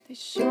They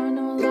sure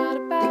know a lot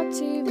about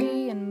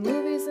TV and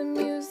movies and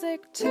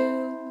music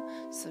too.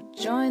 So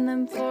join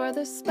them for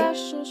this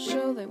special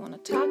show. They want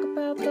to talk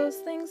about those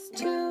things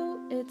too.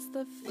 It's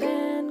the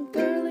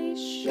Fangirling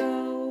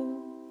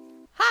Show.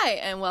 Hi,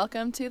 and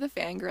welcome to the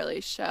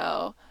Fangirling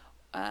Show,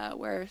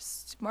 where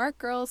smart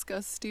girls go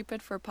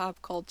stupid for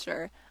pop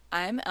culture.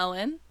 I'm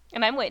Ellen.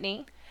 And I'm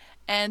Whitney.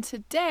 And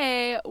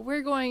today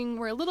we're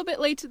a little bit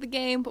late to the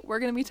game, but we're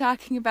going to be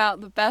talking about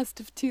the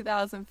best of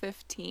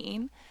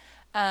 2015.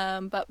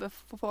 But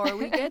before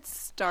we get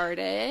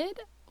started,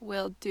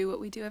 we'll do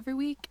what we do every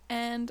week.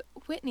 And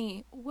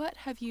Whitney, what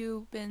have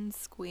you been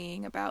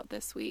squeeing about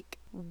this week?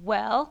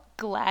 Well,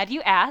 glad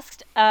you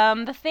asked.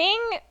 The thing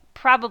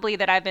probably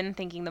that I've been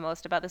thinking the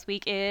most about this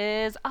week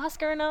is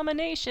Oscar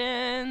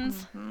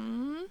nominations.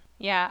 Mm-hmm.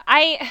 Yeah,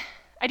 I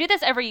do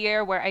this every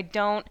year where I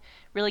don't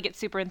really get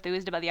super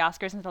enthused about the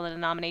Oscars until the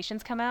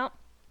nominations come out.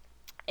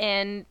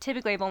 And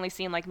typically I've only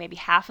seen like maybe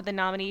half of the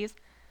nominees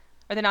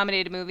or the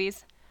nominated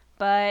movies.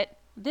 But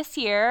this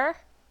year,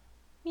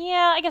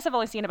 yeah, I guess I've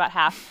only seen about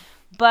half.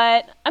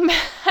 But I'm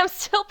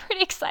still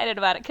pretty excited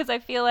about it because I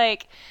feel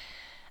like,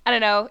 I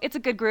don't know, it's a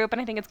good group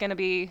and I think it's going to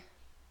be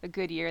a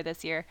good year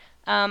this year.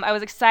 I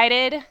was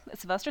excited that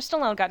Sylvester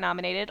Stallone got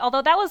nominated,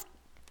 although that was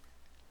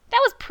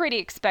pretty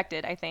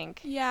expected, I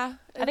think. Yeah.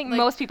 I think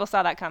most people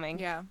saw that coming.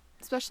 Yeah.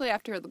 Especially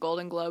after the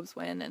Golden Globes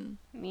win. And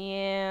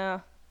yeah.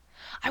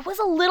 I was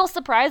a little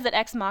surprised that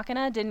Ex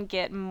Machina didn't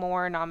get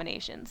more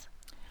nominations.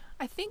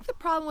 I think the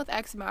problem with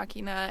Ex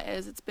Machina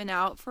is it's been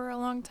out for a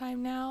long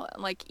time now,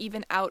 like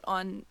even out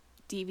on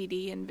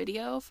DVD and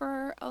video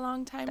for a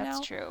long time now. That's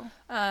true.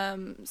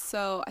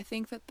 So I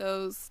think that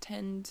those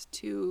tend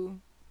to,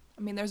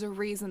 I mean, there's a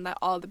reason that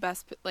all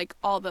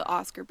the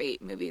Oscar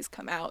bait movies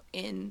come out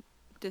in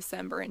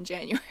December and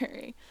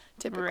January,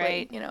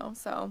 typically, right.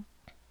 So.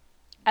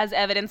 As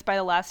evidenced by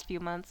the last few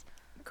months.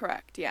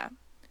 Correct, yeah.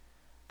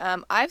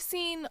 I've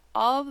seen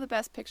all of the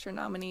Best Picture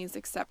nominees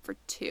except for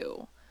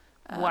two.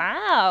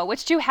 Wow.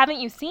 Which two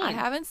haven't you seen? I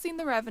haven't seen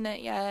The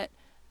Revenant yet,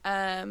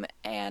 and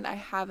I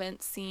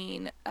haven't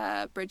seen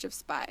Bridge of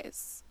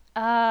Spies.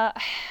 I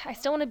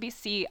still want to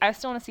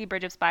see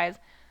Bridge of Spies.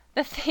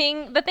 The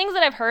things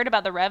that I've heard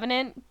about The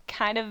Revenant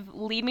kind of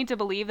lead me to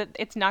believe that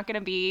it's not going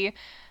to be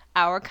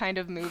our kind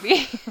of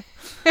movie.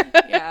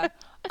 Yeah.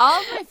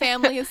 All of my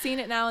family has seen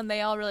it now, and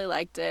they all really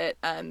liked it.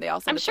 They all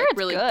said it's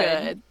really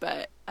good.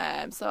 But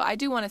so I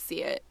do want to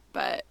see it.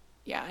 But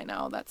yeah, I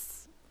know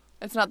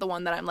it's not the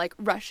one that I'm like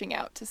rushing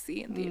out to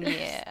see in theaters.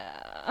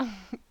 Yeah.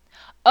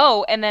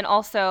 Oh, and then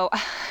also,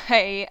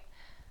 I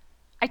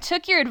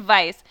took your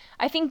advice.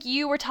 I think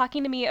you were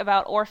talking to me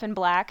about Orphan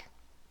Black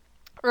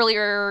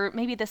earlier,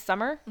 maybe this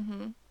summer,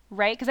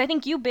 right? Because I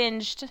think you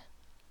binged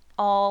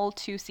all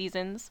 2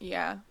 seasons.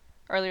 Yeah.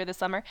 Earlier this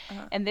summer.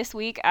 And this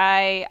week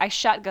I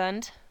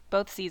shotgunned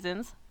both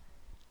seasons,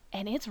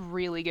 and it's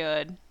really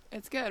good.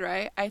 It's good,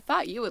 right? I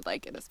thought you would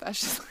like it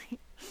especially.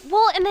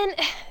 Well, and then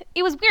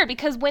it was weird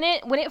because when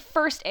it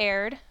first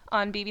aired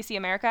on BBC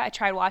America, I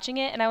tried watching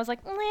it and I was like,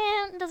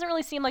 it doesn't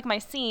really seem like my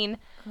scene.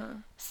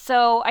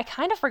 So I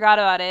kind of forgot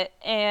about it,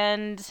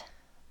 and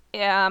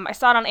I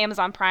saw it on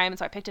Amazon Prime, and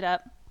so I picked it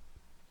up.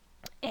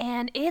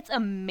 And it's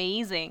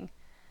amazing.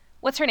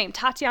 What's her name?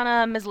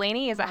 Tatiana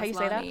Maslany? Is that how you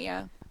say that?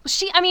 Yeah.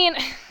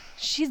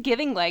 She's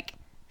giving like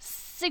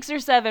 6 or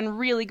 7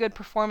 really good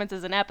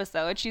performances an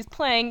episode. She's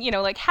playing,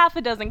 like half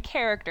a dozen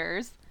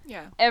characters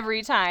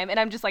every time. And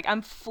I'm just like,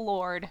 I'm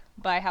floored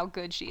by how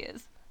good she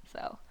is.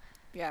 So,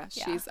 yeah,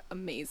 she's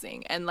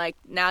amazing. And like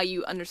now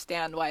you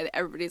understand why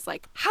everybody's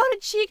like, how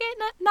did she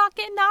not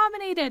get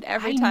nominated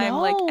every time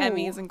like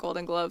Emmys and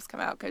Golden Globes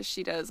come out? Because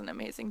she does an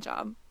amazing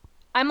job.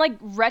 I'm like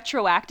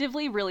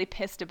retroactively really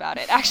pissed about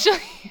it. Actually,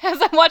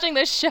 as I'm watching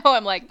this show,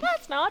 I'm like,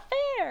 that's not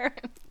fair.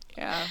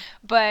 Yeah.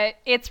 But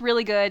it's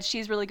really good.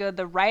 She's really good.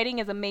 The writing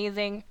is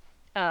amazing.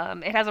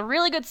 It has a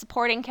really good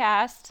supporting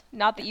cast.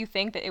 Not that you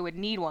think that it would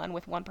need one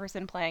with one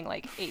person playing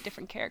like 8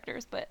 different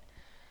characters, but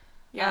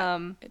yeah,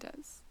 it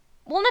does.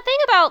 Well, and the thing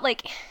about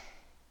like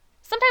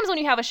sometimes when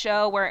you have a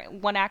show where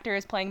one actor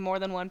is playing more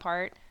than one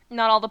part,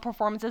 not all the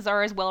performances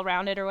are as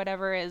well-rounded or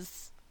whatever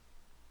as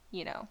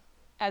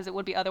as it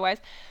would be otherwise.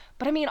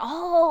 But I mean,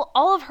 all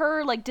of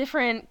her like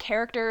different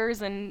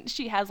characters, and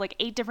she has like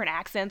 8 different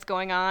accents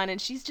going on, and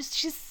she's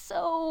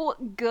so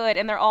good,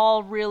 and they're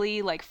all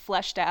really like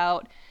fleshed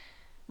out,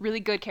 really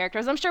good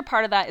characters. I'm sure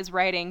part of that is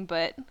writing,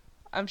 but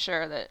I'm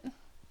sure that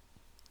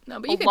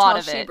but you can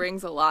tell she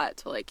brings a lot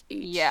to like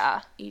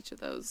each of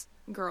those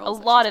girls.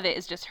 A lot of it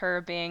is just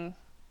her being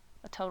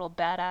a total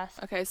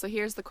badass. Okay, so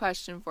here's the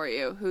question for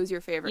you: who's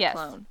your favorite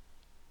clone?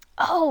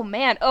 Oh,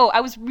 man. Oh,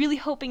 I was really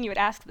hoping you would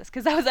ask this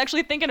because I was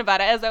actually thinking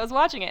about it as I was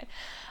watching it.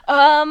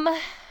 I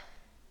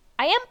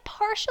am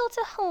partial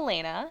to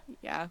Helena.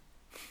 Yeah.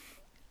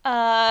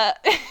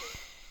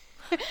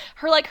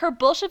 Her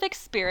Bolshevik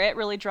spirit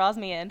really draws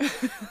me in.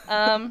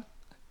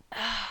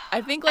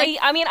 I think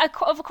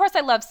of course I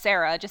love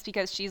Sarah just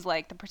because she's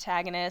like the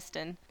protagonist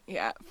and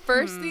yeah.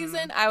 First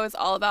season I was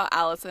all about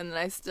Allison,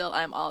 and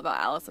I'm all about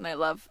Allison. I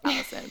love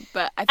Allison,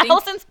 but I think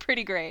Allison's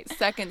pretty great.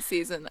 Second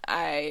season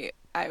I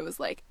I was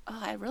like, oh,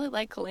 I really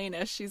like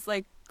Helena. She's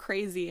like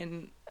crazy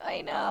and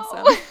I know.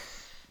 awesome.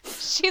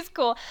 She's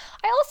cool.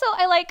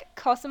 I like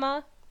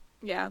Cosima.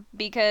 Yeah.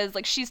 Because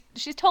like she's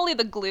totally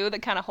the glue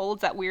that kind of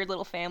holds that weird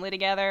little family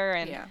together,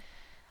 and Yeah.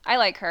 I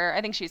like her.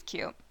 I think she's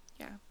cute.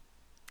 Yeah.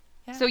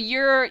 Yeah. So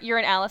you're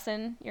an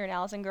Allison. You're an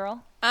Allison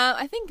girl.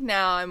 I think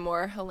now I'm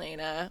more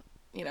Helena.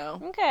 You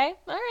know. Okay.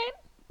 All right.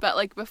 But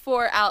like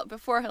before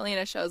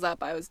Helena shows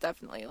up, I was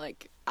definitely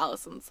like,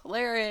 Allison's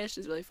hilarious.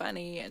 She's really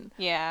funny, and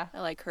Yeah.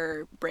 I like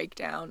her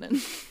breakdown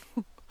and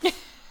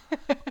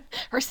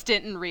her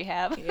stint in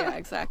rehab. yeah,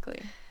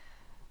 exactly.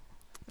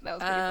 That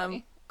was pretty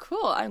funny.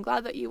 Cool. I'm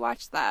glad that you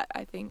watched that.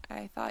 I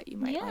thought you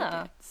might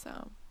like it.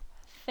 So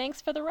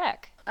thanks for the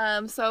rec.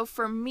 So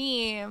for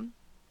me,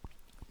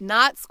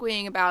 not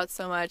squeeing about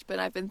so much, but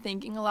I've been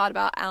thinking a lot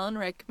about Alan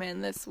Rickman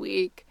this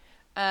week.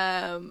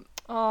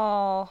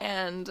 Oh.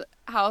 And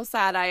how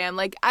sad I am.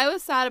 Like, I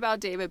was sad about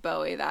David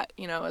Bowie. That,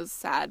 was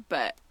sad.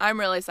 But I'm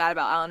really sad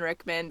about Alan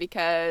Rickman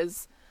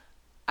because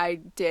I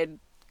did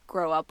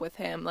grow up with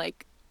him.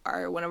 Like,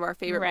 one of our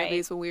favorite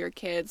movies when we were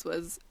kids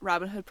was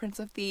Robin Hood, Prince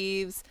of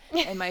Thieves.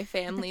 And my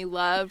family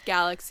loved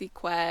Galaxy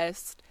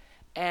Quest.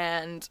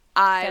 And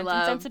I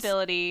loved Sense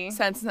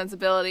and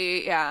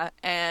Sensibility, yeah.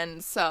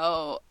 And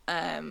so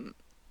that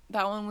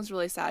one was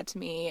really sad to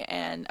me.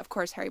 And, of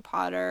course, Harry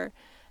Potter.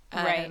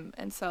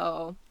 And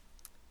so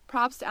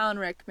props to Alan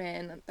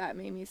Rickman. That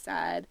made me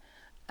sad.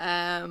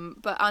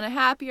 But on a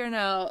happier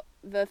note,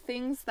 the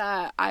things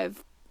that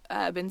I've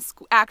been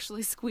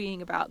actually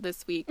squeeing about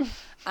this week,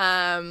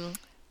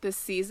 this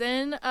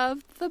season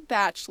of The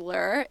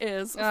Bachelor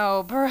is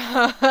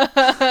brother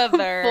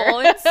full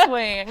in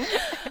swing.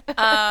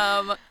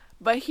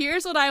 But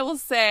here's what I will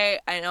say.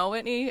 I know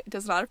Whitney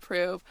does not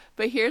approve,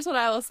 but here's what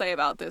I will say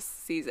about this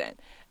season.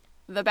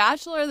 The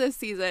Bachelor this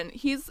season,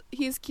 he's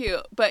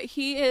cute, but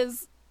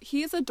he's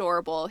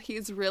adorable.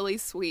 He's really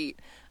sweet.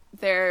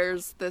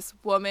 There's this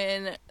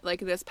woman,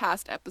 like this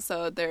past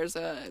episode, there's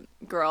a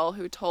girl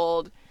who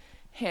told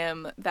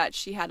him that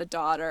she had a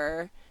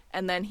daughter,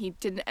 and then he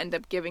didn't end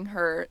up giving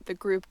her the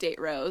group date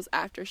rose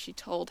after she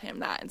told him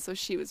that, and so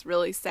she was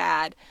really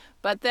sad.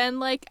 But then,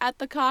 like, at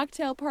the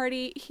cocktail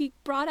party, he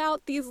brought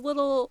out these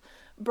little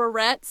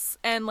barrettes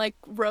and, like,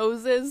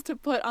 roses to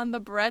put on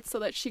the barrettes so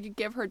that she could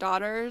give her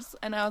daughters,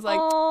 and I was like,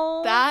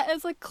 Aww. That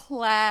is a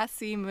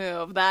classy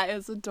move. That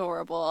is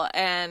adorable.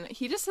 And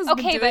he just has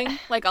been doing,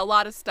 like, a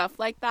lot of stuff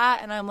like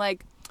that, and I'm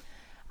like,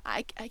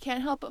 I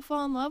can't help but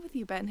fall in love with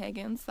you, Ben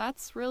Higgins.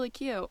 That's really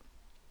cute.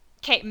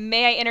 Okay,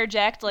 may I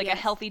interject, like, Yes.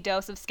 a healthy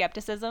dose of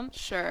skepticism?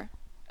 Sure.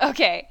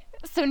 Okay,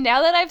 so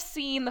now that I've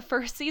seen the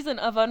first season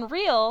of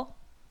Unreal,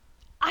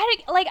 I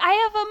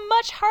have a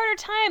much harder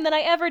time than I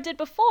ever did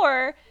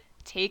before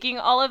taking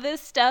all of this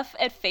stuff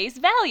at face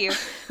value.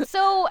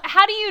 So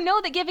how do you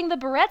know that giving the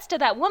barrettes to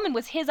that woman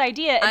was his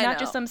idea and not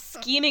just some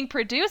scheming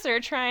producer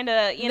trying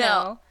to, you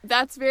know?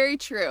 That's very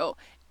true.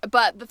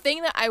 But the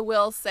thing that I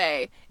will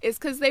say is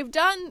because they've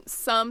done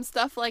some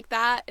stuff like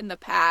that in the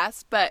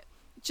past, but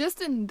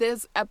just in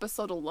this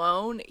episode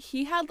alone,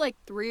 he had like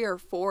 3 or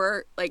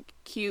 4 like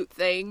cute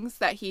things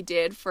that he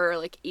did for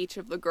like each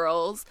of the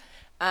girls,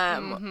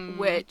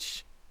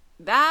 which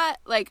that,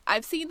 like,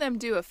 I've seen them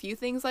do a few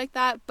things like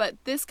that, but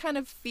this kind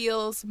of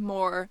feels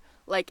more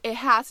like it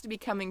has to be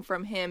coming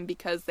from him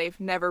because they've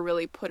never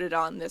really put it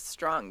on this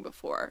strong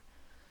before.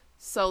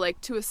 So,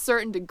 like, to a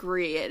certain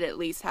degree, it at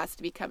least has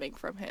to be coming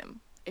from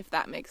him, if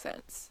that makes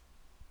sense.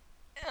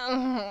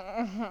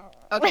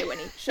 Okay,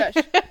 Winnie, shush.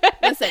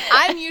 Listen,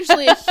 I'm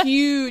usually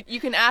you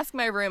can ask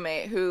my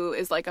roommate who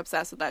is, like,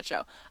 obsessed with that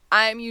show.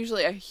 I'm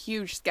usually a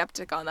huge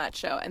skeptic on that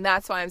show, and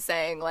that's why I'm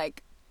saying,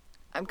 like,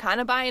 I'm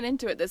kind of buying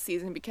into it this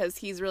season because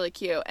he's really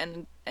cute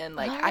and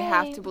like, I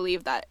have to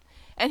believe that.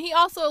 And he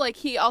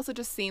also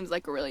just seems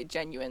like a really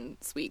genuine,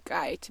 sweet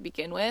guy to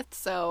begin with,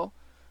 so.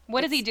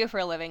 What does he do for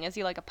a living? Is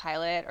he like a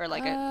pilot or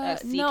like a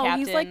sea captain? No,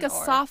 he's like a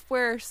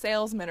software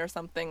salesman or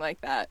something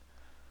like that.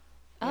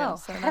 Yeah,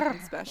 so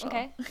nothing special.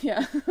 Okay.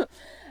 Yeah.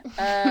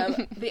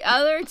 The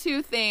other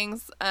 2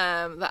 things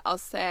that I'll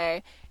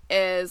say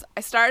is I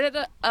started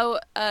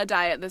a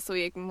diet this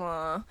week.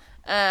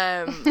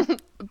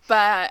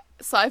 But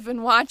so I've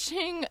been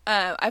watching,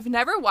 I've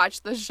never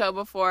watched this show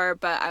before,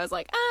 but I was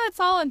like, it's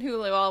all on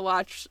Hulu. I'll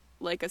watch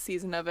like a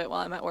season of it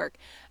while I'm at work.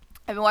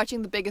 I've been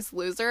watching The Biggest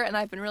Loser, and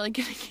I've been really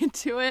getting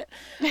into it.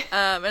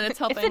 And it's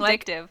helping it's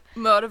addictive. Like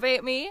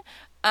motivate me.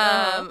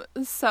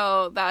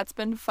 So that's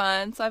been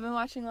fun. So I've been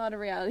watching a lot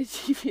of reality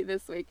TV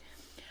this week.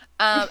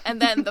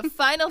 And then the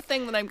final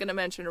thing that I'm going to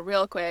mention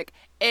real quick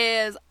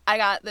is I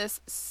got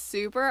this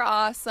super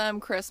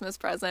awesome Christmas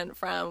present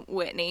from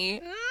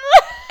Whitney,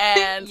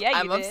 and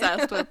I'm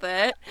obsessed with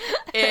it.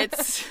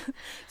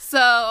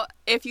 So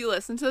if you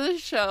listen to the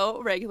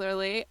show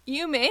regularly,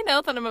 you may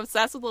know that I'm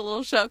obsessed with a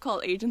little show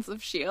called Agents of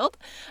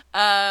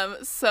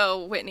S.H.I.E.L.D.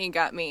 So Whitney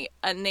got me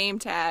a name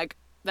tag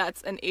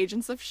that's an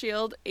Agents of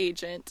S.H.I.E.L.D.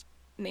 agent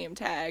name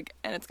tag,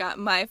 and it's got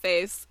my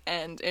face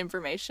and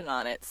information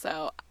on it,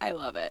 so I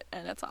love it,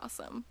 and it's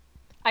awesome.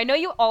 I know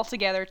you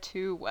altogether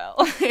too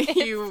well.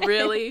 You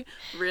really,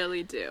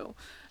 really do.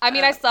 I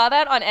mean, I saw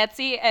that on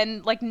Etsy,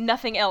 and like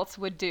nothing else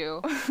would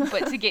do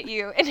but to get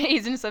you an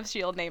Agents of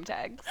S.H.I.E.L.D. name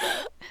tag.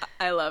 So.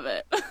 I love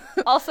it.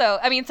 Also,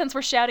 I mean, since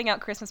we're shouting out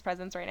Christmas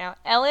presents right now,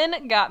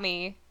 Ellen got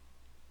me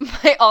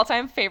my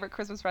all-time favorite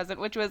Christmas present,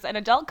 which was an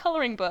adult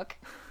coloring book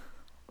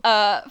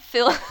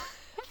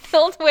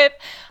filled with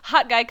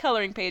hot guy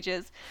coloring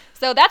pages.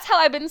 So that's how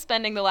I've been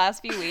spending the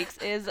last few weeks,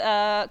 is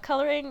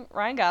coloring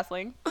Ryan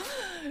Gosling.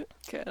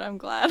 Good, I'm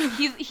glad.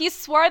 He's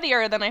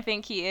swarthier than I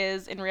think he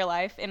is in real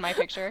life in my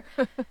picture.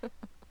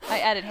 I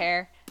added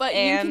hair. But you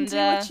can do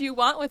what you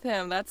want with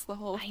him. That's the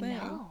whole thing.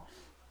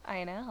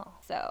 I know.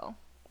 So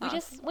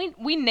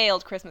we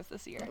nailed Christmas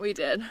this year. We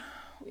did.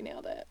 We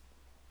nailed it.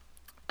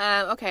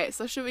 Okay,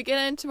 so should we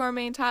get into our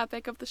main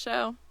topic of the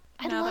show?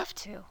 I'd love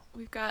to.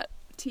 We've got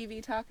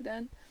TV talk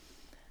done.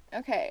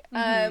 Okay,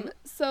 Mm-hmm.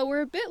 so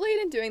we're a bit late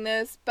in doing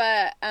this,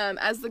 but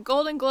as the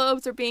Golden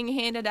Globes are being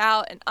handed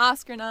out and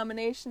Oscar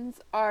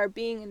nominations are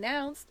being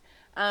announced,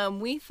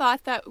 we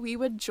thought that we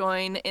would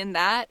join in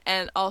that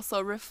and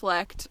also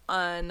reflect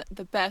on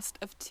the best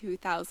of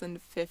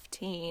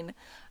 2015.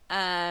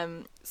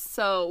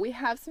 So we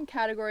have some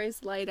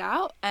categories laid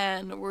out,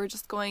 and we're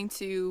just going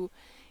to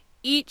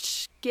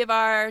each give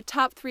our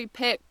top 3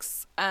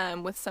 picks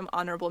with some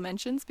honorable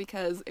mentions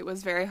because it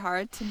was very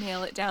hard to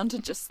nail it down to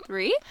just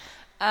 3.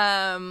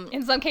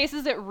 In some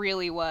cases, it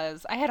really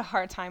was. I had a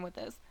hard time with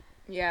this.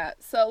 Yeah,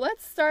 so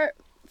let's start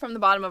from the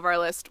bottom of our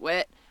list,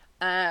 Whit.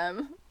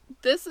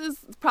 This is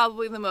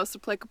probably the most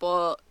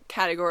applicable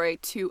category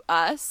to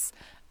us.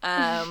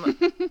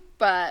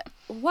 But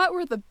what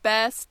were the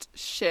best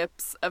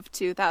ships of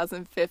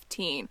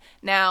 2015?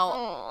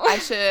 Now, I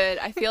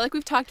feel like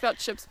we've talked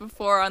about ships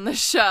before on the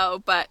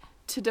show, but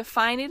to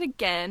define it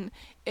again,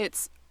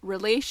 it's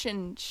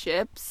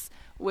relationships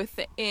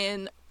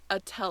within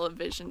a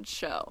television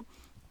show.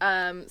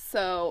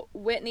 So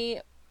Whitney,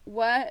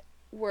 what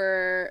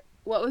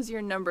was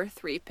your number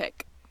 3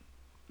 pick?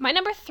 My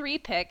number 3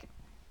 pick,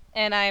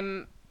 and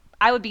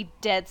I would be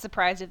dead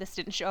surprised if this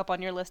didn't show up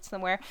on your list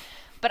somewhere,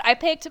 but I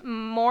picked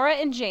Maura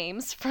and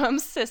James from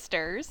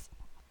Sisters.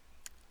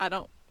 I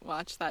don't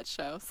watch that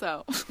show,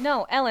 so.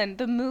 No, Ellen,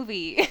 the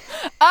movie.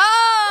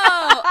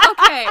 Oh,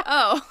 okay.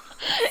 Oh,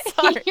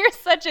 sorry. You're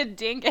such a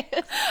dingus.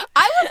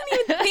 I wasn't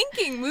even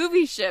thinking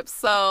movie ships,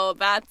 so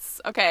that's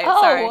okay.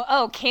 Sorry.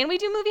 Oh, can we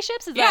do movie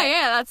ships?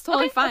 Yeah, that's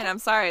totally fine. I'm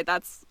sorry.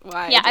 That's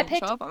why it didn't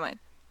show up on mine.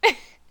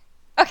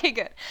 Okay,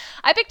 good.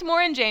 I picked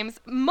Maura and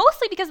James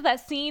mostly because of that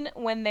scene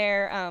when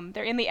they're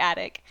in the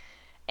attic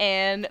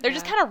and they're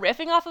just kind of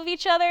riffing off of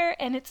each other,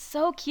 and it's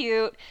so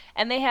cute,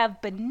 and they have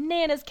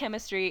bananas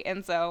chemistry,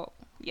 and so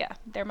yeah,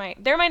 they're my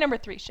number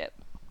 3 ship.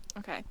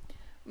 Okay.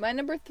 My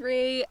number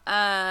 3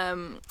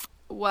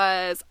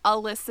 was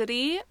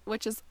Olicity,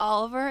 which is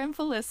Oliver and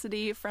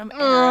Felicity from Arrow.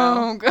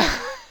 Oh,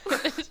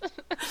 God.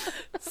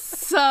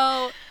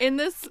 So, in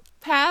this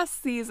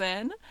past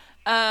season,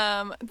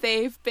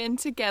 they've been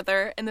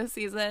together in the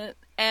season,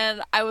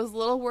 and I was a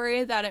little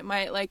worried that it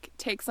might, like,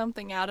 take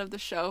something out of the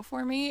show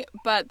for me,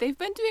 but they've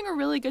been doing a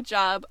really good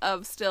job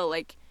of still,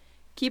 like,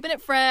 keeping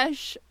it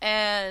fresh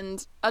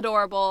and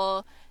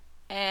adorable,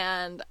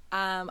 and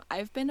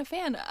I've been a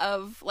fan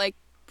of, like,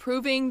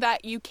 proving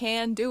that you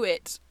can do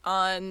it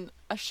on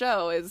a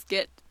show is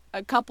get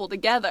a couple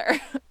together.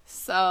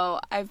 So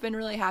I've been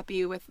really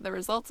happy with the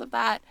results of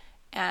that,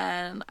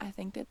 and I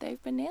think that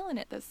they've been nailing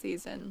it this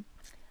season.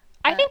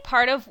 I think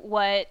part of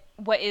what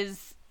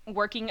is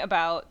working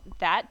about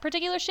that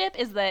particular ship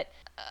is that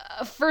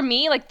for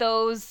me, like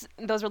those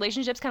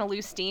relationships kind of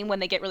lose steam when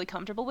they get really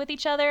comfortable with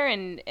each other,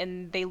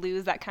 and they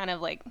lose that kind of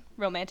like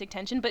romantic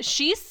tension. But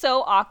she's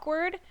so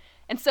awkward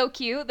and so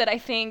cute that I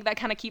think that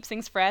kind of keeps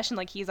things fresh, and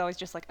like he's always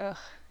just like, ugh.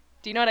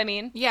 Do you know what I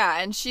mean? Yeah,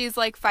 and she's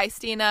like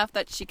feisty enough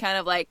that she kind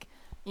of like,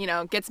 you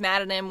know, gets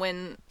mad at him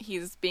when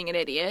he's being an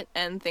idiot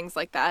and things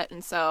like that.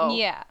 And so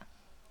yeah,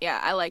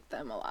 I like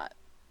them a lot.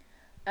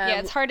 Yeah,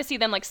 it's hard to see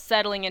them like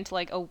settling into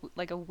like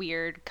a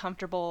weird,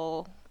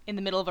 comfortable in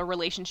the middle of a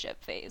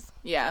relationship phase.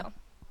 Yeah. So.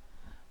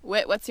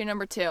 What's your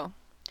number 2?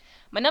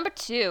 My number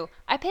 2,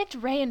 I picked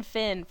Rey and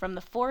Finn from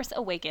The Force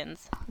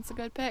Awakens. That's a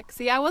good pick.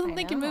 See, I wasn't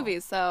thinking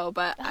movies,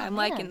 but I'm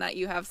liking that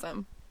you have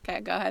some.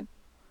 Okay, go ahead.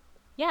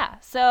 Yeah,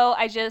 so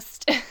I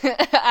just,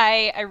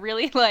 I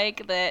really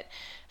like that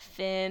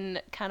Finn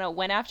kind of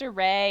went after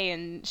Rey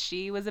and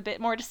she was a bit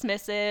more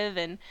dismissive,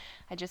 and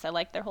I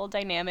like their whole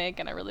dynamic,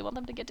 and I really want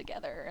them to get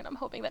together, and I'm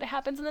hoping that it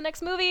happens in the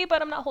next movie,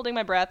 but I'm not holding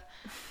my breath.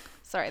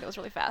 Sorry, that was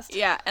really fast.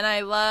 Yeah, and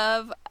I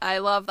love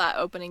that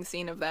opening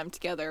scene of them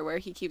together where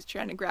he keeps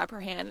trying to grab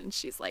her hand and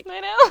she's like, I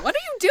know. What are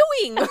you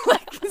doing?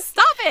 Like,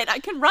 stop it. I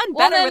can run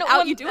better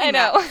without you doing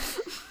that. I know.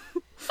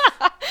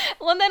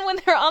 Well, and then when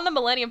they're on the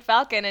Millennium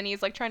Falcon and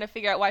he's like trying to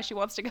figure out why she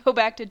wants to go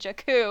back to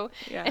Jakku,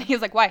 and he's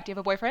like, why? Do you have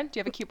a boyfriend? Do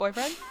you have a cute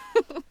boyfriend?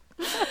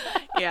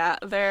 Yeah,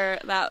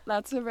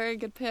 that's a very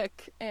good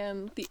pick,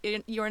 and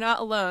you're not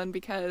alone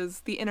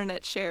because the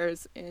internet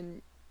shares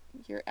in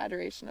your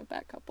adoration of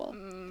that couple.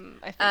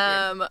 I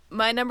figured.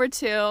 My number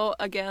 2,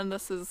 again,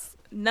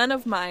 none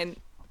of mine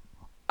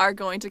are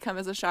going to come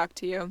as a shock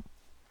to you.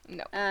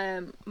 No.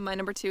 My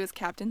number 2 is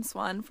Captain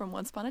Swan from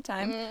Once Upon a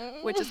Time,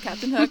 which is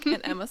Captain Hook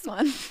and Emma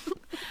Swan.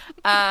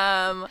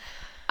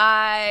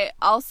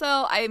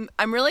 I'm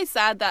really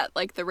sad that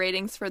like the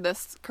ratings for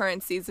this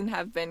current season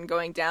have been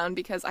going down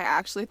because I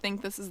actually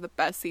think this is the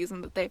best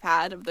season that they've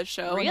had of the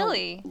show in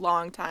a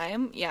long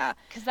time. Yeah.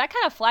 Because that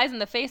kind of flies in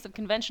the face of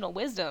conventional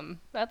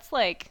wisdom. That's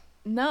like...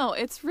 No,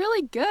 it's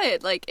really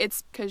good. Like,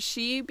 it's because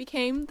she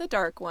became the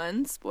Dark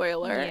One,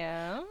 spoiler.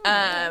 Yeah.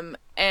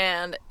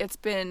 And it's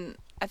been,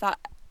 I thought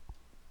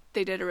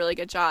they did a really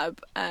good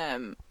job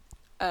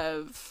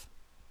of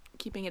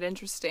keeping it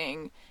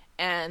interesting.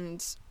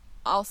 And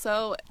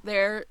also,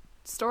 their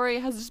story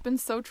has just been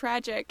so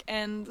tragic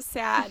and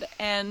sad,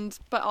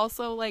 but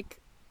also, like,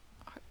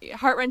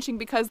 heart-wrenching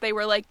because they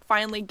were, like,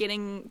 finally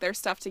getting their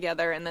stuff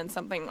together and then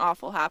something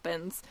awful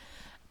happens.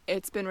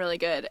 It's been really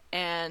good,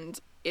 and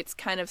it's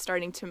kind of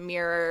starting to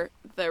mirror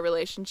the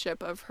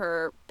relationship of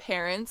her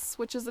parents,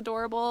 which is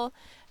adorable.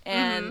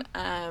 And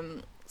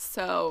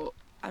so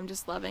I'm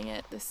just loving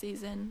it this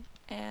season.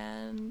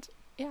 And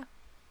yeah.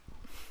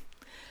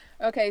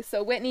 Okay,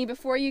 so Whitney,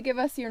 before you give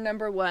us your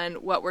number 1,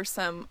 what were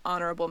some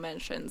honorable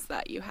mentions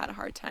that you had a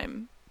hard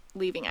time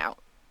leaving out?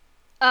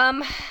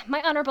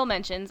 My honorable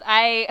mentions.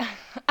 I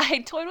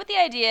toyed with the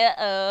idea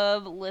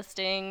of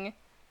listing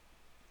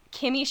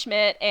Kimmy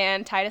Schmidt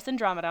and Titus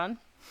Andromedon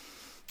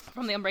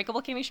from The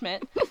Unbreakable Kimmy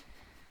Schmidt.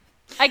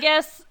 I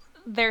guess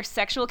their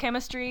sexual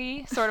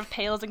chemistry sort of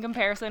pales in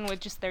comparison with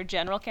just their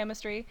general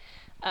chemistry.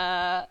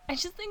 I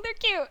just think they're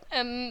cute,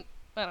 and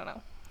I don't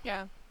know.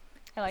 Yeah.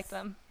 I like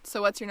them.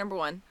 So what's your number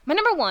 1? My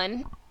number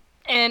 1,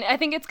 and I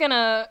think it's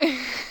gonna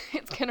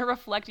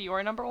reflect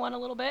your number 1 a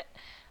little bit,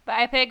 but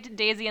I picked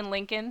Daisy and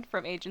Lincoln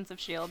from Agents of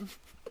S.H.I.E.L.D.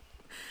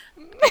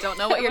 I don't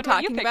know what you're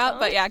talking about,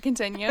 but yeah,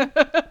 continue.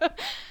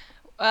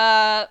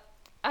 I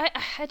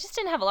just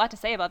didn't have a lot to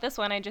say about this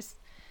one.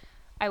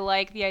 I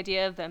like the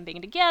idea of them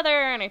being together,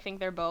 and I think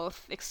they're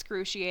both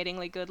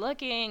excruciatingly good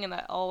looking, and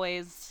that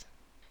always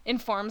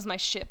informs my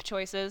ship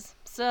choices.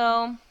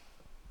 So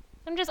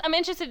I'm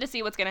interested to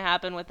see what's going to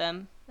happen with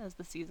them as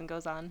the season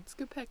goes on. It's a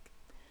good pick.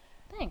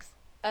 Thanks.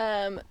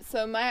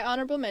 So my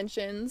honorable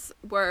mentions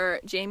were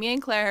Jamie and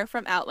Claire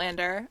from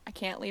Outlander. I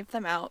can't leave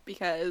them out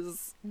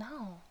because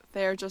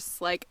they're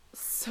just like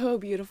so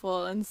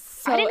beautiful and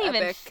so epic. I didn't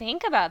even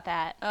think about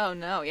that. Oh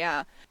no,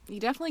 yeah. You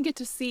definitely get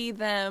to see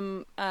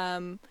them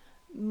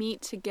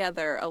meet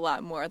together a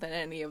lot more than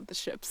any of the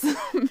ships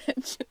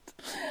mentioned.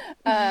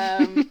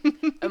 And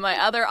my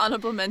other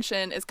honorable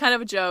mention is kind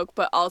of a joke,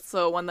 but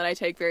also one that I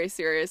take very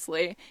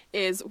seriously,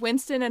 is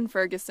Winston and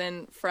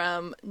Ferguson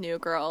from New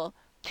Girl.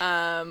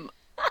 I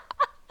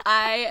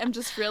am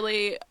just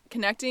really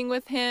connecting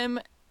with him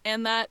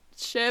and that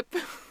ship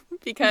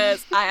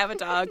because I have a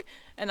dog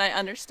and I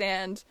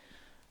understand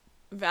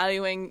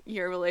valuing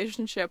your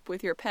relationship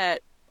with your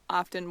pet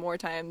often more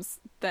times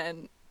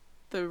than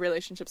the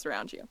relationships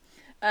around you.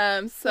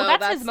 So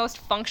that's his most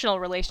functional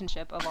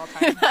relationship of all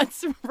time.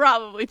 That's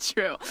probably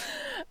true.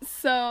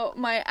 So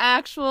my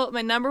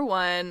number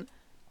 1,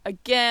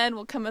 again,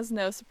 will come as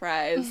no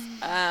surprise.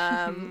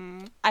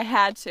 I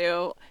had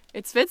to.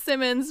 It's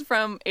Fitzsimmons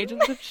from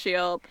Agents of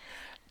S.H.I.E.L.D.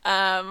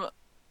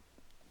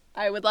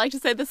 I would like to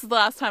say this is the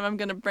last time I'm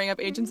going to bring up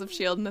Agents of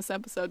S.H.I.E.L.D. in this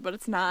episode, but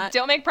it's not.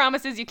 Don't make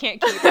promises you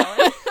can't keep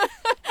going.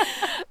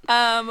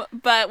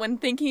 But when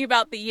thinking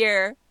about the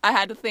year, I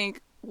had to think,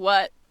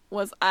 what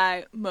was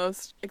I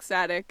most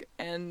ecstatic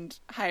and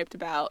hyped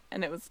about?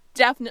 And it was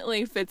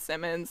definitely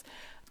Fitzsimmons.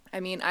 I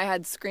mean, I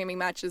had screaming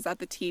matches at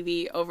the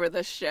TV over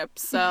this ship,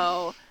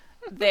 so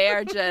they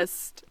are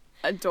just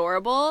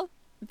adorable.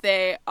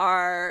 They've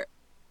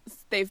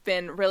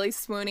been really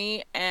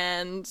swoony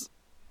and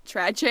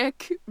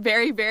tragic,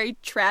 very, very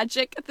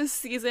tragic this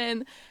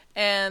season,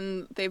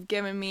 and they've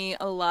given me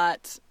a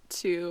lot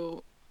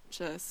to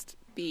just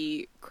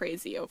be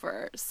crazy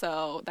over.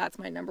 So that's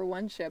my number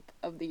 1 ship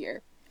of the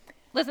year.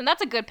 Listen,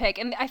 that's a good pick,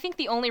 and I think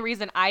the only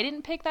reason I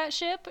didn't pick that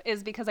ship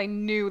is because I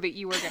knew that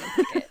you were going to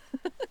pick it.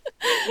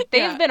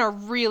 They've been a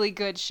really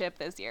good ship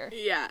this year.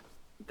 Yeah.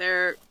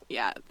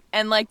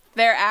 And like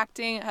their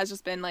acting has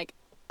just been like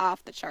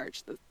off the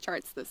charts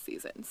this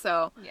season.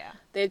 So yeah,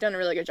 they've done a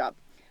really good job.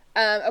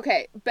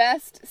 Okay,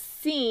 best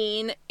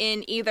scene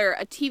in either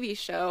a TV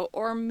show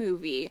or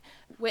movie.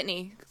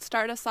 Whitney,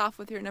 start us off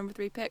with your number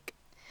 3 pick.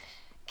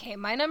 Okay,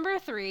 my number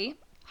 3,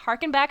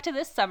 harken back to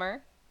this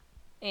summer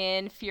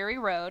in Fury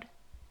Road.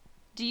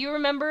 Do you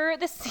remember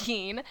the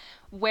scene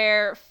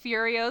where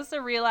Furiosa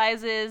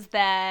realizes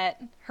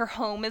that her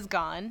home is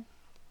gone?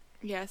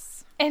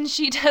 Yes. And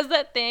she does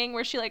that thing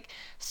where she like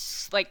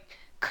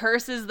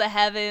curses the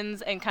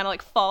heavens and kind of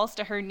like falls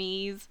to her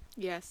knees.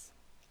 Yes.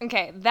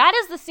 Okay, that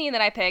is the scene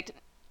that I picked.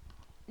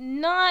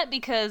 Not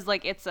because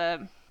like it's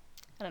a,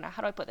 I don't know,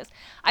 how do I put this?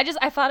 I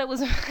thought it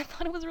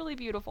was really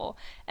beautiful.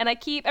 And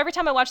every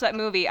time I watch that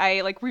movie, I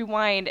like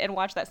rewind and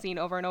watch that scene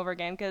over and over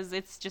again because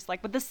it's just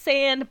like with the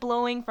sand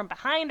blowing from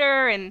behind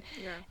her and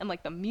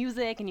like the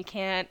music and you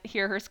can't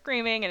hear her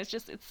screaming and it's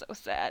so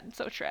sad and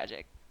so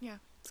tragic. Yeah,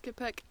 it's a good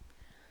pick.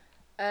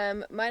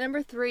 My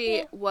number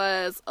 3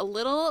 was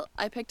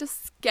I picked a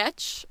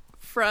sketch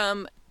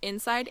from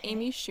Inside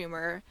Amy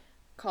Schumer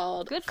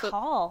called Good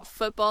call.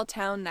 Football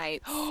Town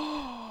Nights.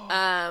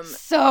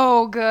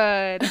 So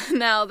good.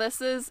 Now,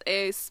 this is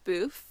a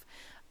spoof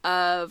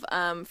of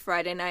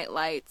Friday Night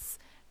Lights,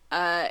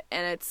 and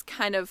it's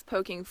kind of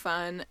poking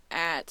fun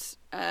at,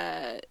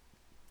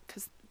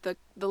 because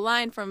the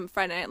line from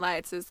Friday Night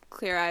Lights is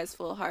 "Clear eyes,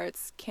 full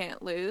hearts,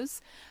 can't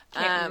lose."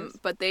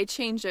 But they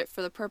changed it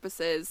for the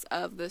purposes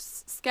of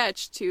this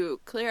sketch to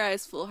 "Clear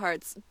eyes, full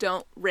hearts,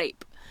 don't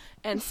rape."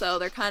 And so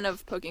they're kind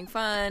of poking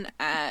fun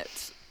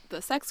at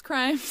the sex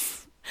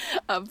crimes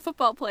of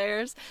football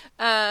players,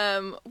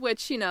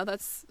 which,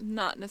 that's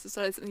not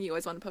necessarily something you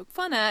always want to poke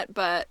fun at,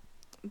 but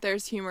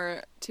there's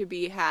humor to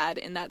be had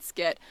in that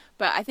skit.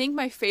 But I think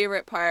my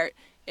favorite part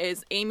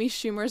is Amy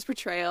Schumer's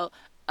portrayal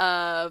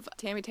of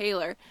Tammy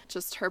Taylor,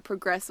 just her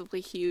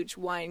progressively huge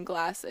wine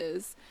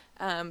glasses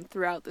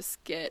throughout the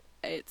skit.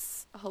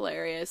 It's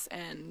hilarious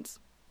and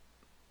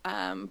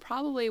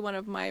probably one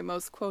of my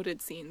most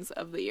quoted scenes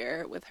of the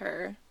year, with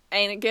her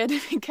 "Ain't It Good to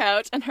Be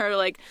Couch" and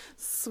her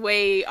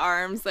sway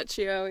arms that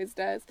she always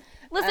does.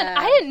 Listen,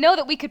 I didn't know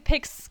that we could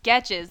pick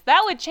sketches.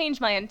 That would change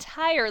my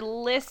entire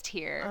list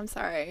here. I'm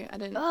sorry, I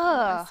didn't.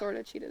 I sort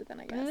of cheated then,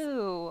 I guess.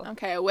 Ooh.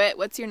 Okay,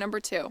 what's your number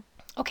 2?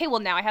 Okay,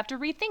 well now I have to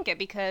rethink it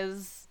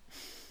because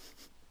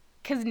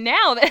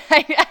now that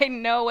I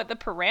know what the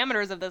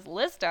parameters of this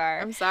list are.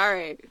 I'm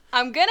sorry.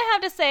 I'm going to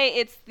have to say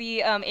it's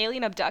the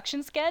alien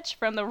abduction sketch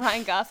from the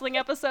Ryan Gosling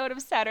episode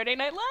of Saturday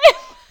Night Live.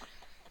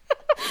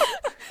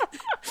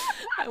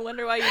 I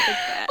wonder why you picked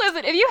that.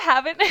 Listen, if you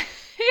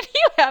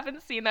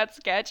haven't seen that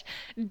sketch,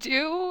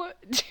 do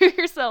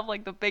yourself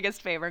the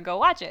biggest favor and go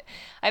watch it.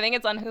 I think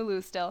it's on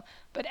Hulu still.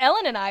 But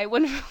Ellen and I,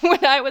 when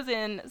I was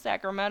in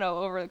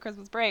Sacramento over the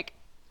Christmas break,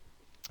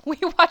 we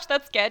watched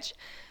that sketch,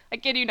 I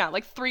kid you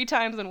not, 3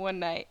 times in one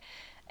night.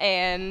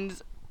 And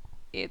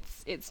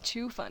it's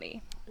too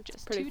funny.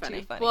 Just pretty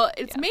too funny. Well,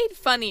 it's made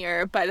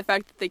funnier by the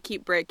fact that they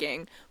keep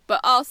breaking, but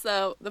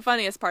also the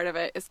funniest part of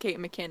it is Kate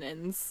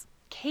McKinnon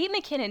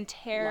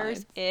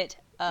tears it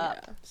up.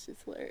 Yeah,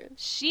 she's hilarious.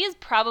 She is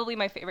probably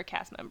my favorite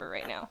cast member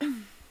right now.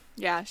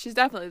 Yeah, I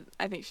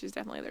think she's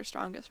definitely their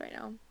strongest right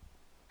now.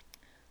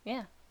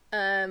 Yeah.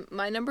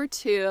 My number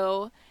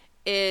 2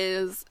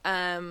 is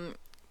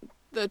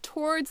the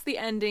towards the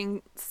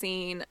ending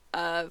scene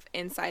of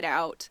Inside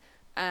Out.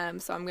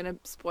 So I'm gonna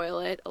spoil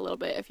it a little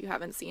bit if you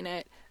haven't seen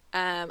it.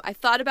 I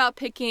thought about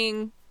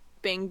picking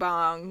Bing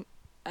Bong,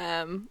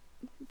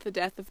 the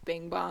death of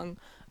Bing Bong,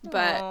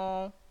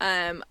 but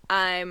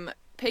I'm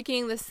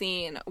picking the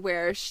scene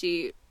where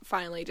she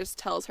finally just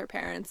tells her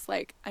parents,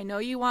 I know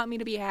you want me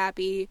to be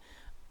happy,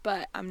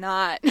 but I'm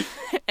not.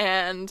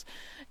 And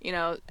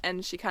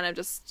she kind of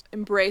just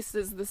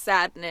embraces the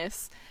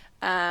sadness.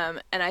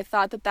 And I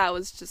thought that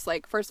was just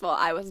first of all,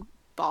 I was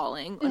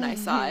bawling when I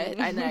saw it,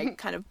 and I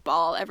kind of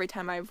bawl every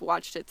time I've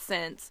watched it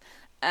since.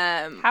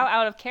 How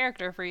out of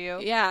character for you.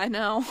 Yeah, I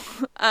know.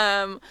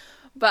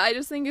 But I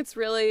just think it's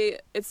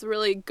a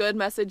really good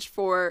message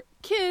for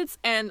kids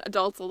and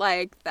adults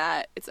alike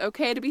that it's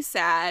okay to be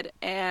sad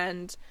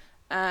and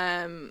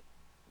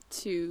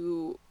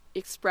to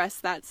express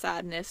that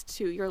sadness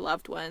to your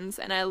loved ones.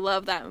 And I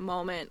love that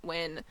moment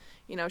when,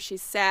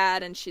 she's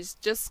sad and she's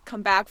just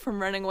come back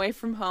from running away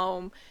from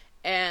home,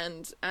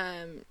 and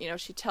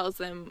she tells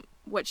them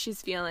what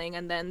she's feeling,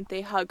 and then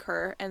they hug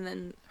her, and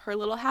then her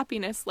little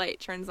happiness light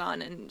turns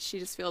on, and she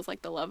just feels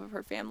like the love of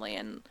her family.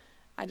 And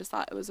I just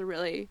thought it was a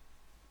really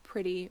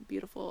pretty,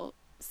 beautiful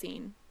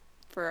scene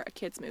for a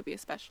kids movie,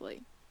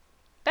 especially.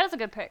 That is a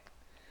good pick.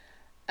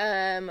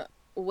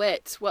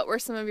 What were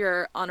some of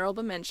your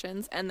honorable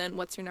mentions, and then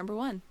what's your number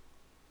 1?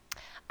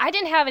 I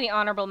didn't have any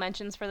honorable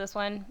mentions for this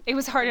one. It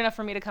was hard enough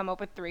for me to come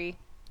up with 3.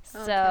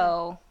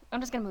 So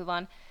I'm just going to move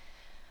on.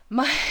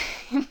 My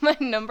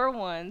number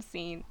 1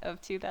 scene of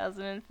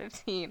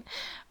 2015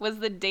 was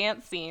the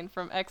dance scene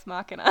from Ex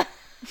Machina.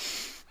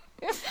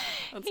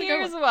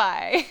 Here's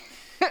why.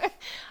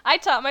 I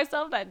taught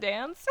myself that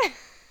dance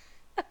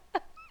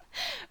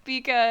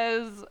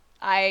because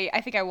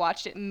I think I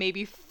watched it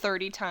maybe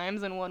 30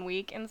 times in 1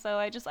 week, and so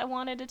I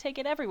wanted to take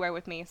it everywhere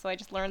with me. So I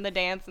just learned the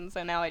dance, and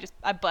so now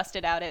I bust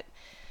it out at,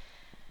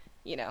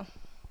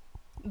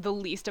 the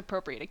least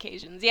appropriate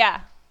occasions.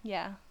 Yeah.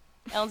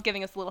 Ellen's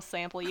giving us a little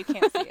sample. You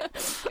can't see it.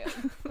 It's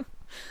good.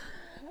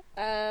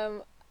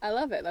 I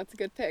love it. That's a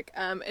good pick.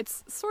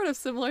 It's sort of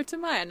ssimilar to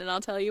mine, and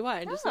I'll tell you why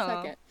in just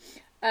a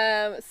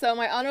second. So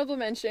my honorable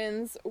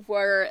mentions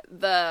were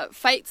the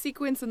fight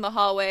sequence in the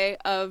hallway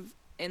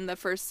in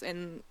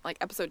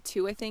episode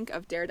 2, I think,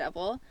 of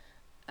Daredevil.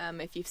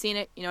 If you've seen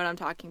it, you know what I'm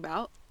talking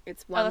about.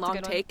 It's one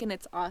long take, and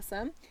it's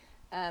awesome.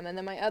 And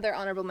then my other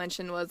honorable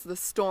mention was the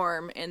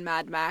storm in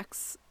Mad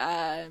Max,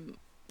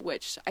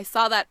 which I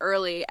saw that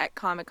early at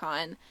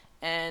Comic-Con,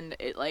 and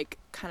it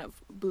kind of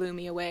blew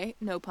me away,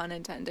 no pun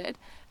intended.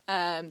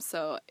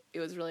 So it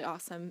was really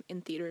awesome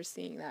in theaters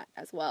seeing that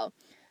as well.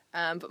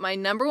 But my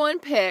number 1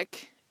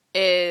 pick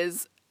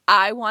is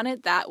I Want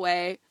It That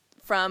Way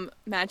from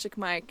Magic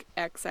Mike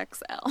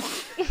XXL.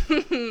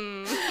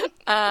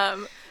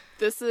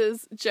 This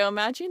is Joe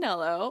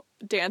Manganiello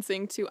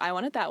dancing to I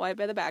Want It That Way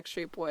by the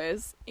Backstreet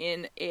Boys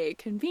in a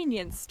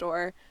convenience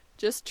store,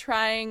 just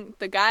trying,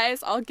 the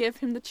guys all give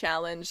him the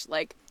challenge,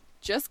 like,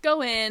 just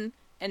go in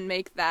and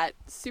make that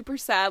super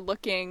sad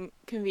looking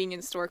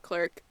convenience store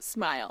clerk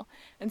smile.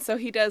 And so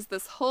he does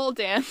this whole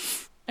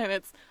dance, and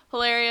it's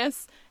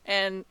hilarious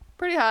and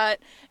pretty hot,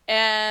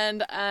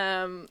 and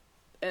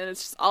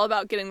it's just all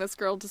about getting this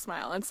girl to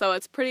smile. And so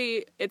it's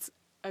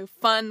a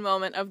fun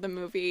moment of the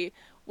movie,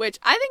 which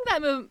I think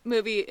that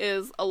movie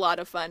is a lot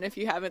of fun if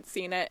you haven't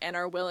seen it and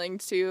are willing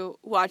to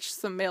watch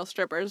some male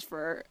strippers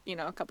for,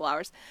 a couple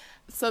hours.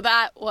 So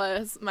that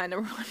was my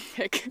number one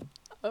pick.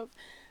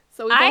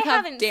 So we both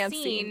have dance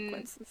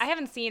sequences. I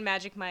haven't seen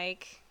Magic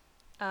Mike,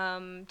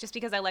 just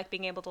because I like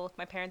being able to look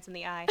my parents in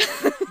the eye.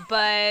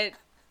 But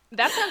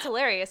that sounds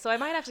hilarious, so I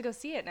might have to go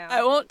see it now.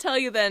 I won't tell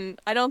you then.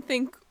 I don't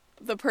think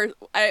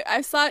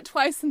I saw it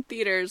twice in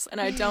theaters, and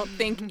I don't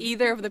think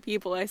either of the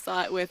people I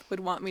saw it with would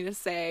want me to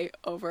say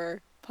over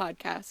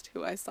podcast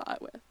who I saw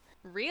it with.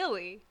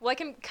 Really? Well, I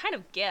can kind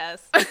of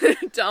guess.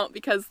 Don't,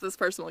 because this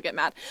person will get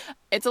mad.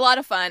 It's a lot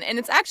of fun, and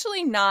it's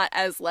actually not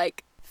as,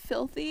 like,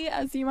 filthy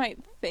as you might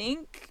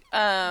think.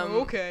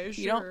 Okay,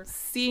 sure. You don't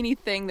see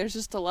anything. There's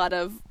just a lot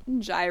of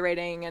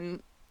gyrating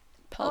and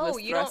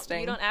pelvis thrusting.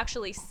 You don't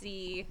actually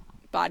see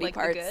body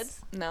parts. The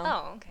goods? No.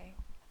 Oh,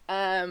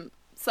 okay.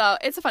 So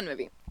it's a fun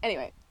movie.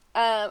 Anyway,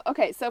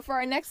 okay, so for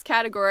our next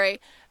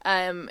category,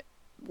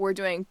 we're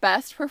doing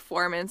best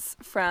performance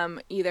from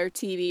either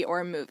TV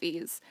or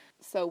movies.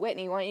 So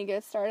Whitney, why don't you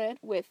get started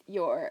with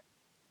your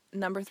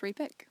number 3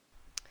 pick?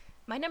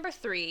 My number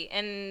 3,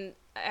 and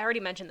I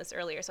already mentioned this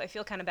earlier, so I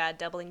feel kind of bad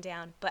doubling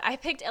down, but I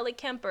picked Ellie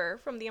Kemper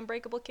from The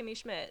Unbreakable Kimmy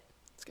Schmidt.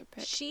 That's a good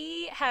pick.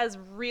 She has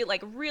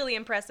really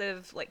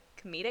impressive,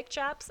 comedic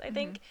chops, I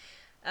think.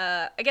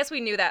 I guess we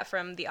knew that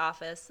from The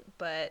Office,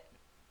 but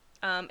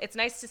it's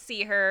nice to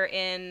see her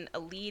in a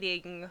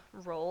leading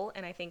role,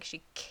 and I think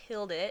she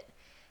killed it.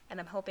 And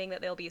I'm hoping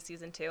that there'll be a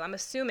season 2. I'm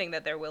assuming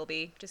that there will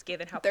be, just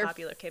given how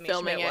popular Kimmy Schmidt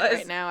was. They're filming it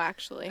right now,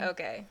 actually.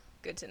 Okay,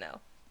 good to know.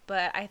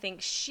 But I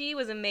think she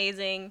was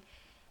amazing,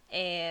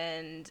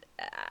 and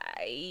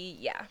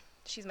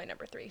she's my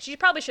number 3. She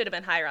probably should have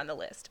been higher on the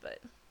list, but...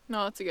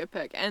 No, it's a good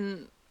pick.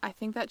 And I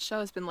think that show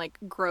has been,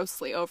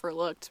 grossly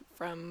overlooked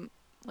from...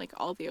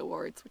 all the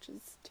awards, which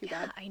is too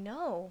bad. I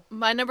know.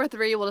 My number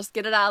 3, we'll just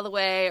get it out of the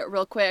way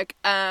real quick,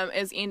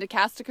 is Ian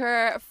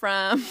DeCasticker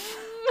from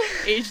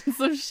Agents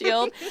of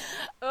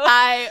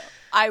S.H.I.E.L.D.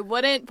 I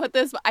wouldn't put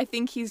this, but I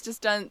think he's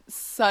just done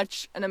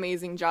such an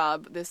amazing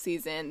job this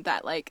season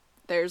that,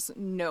 there's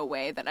no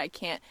way that I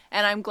can't.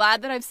 And I'm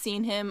glad that I've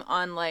seen him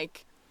on,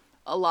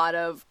 a lot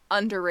of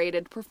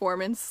underrated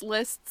performance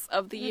lists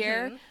of the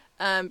year,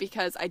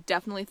 because I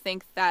definitely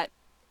think that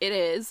it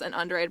is an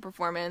underrated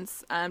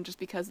performance, just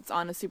because it's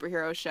on a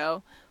superhero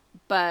show,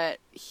 but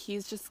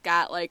he's just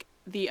got,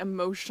 the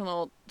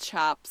emotional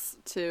chops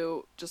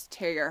to just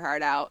tear your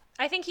heart out.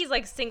 I think he's,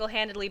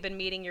 single-handedly been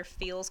meeting your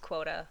feels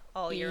quota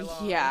all year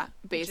long. Yeah,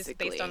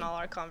 basically. Just based on all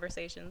our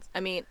conversations. I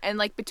mean, and,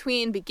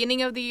 between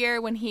beginning of the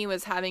year when he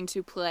was having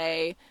to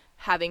play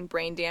having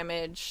brain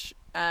damage,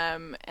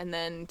 and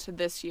then to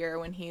this year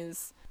when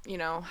he's,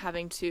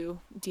 having to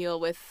deal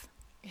with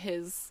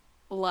his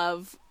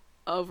love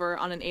over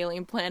on an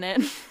alien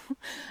planet.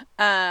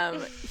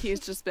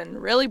 He's just been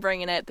really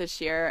bringing it this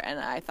year, and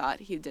I thought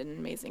he did an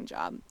amazing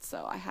job,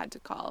 so I had to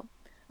call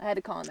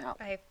him out.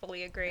 I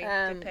fully agree.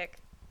 Good pick.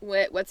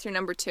 What's your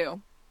number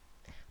 2?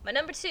 My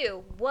number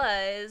 2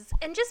 was,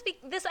 and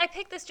I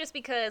picked this just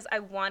because I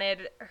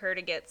wanted her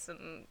to get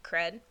some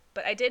cred,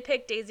 but I did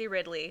pick Daisy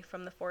Ridley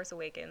from The Force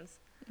Awakens.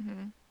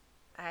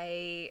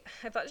 I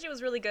thought she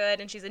was really good,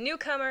 and she's a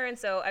newcomer, and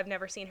so I've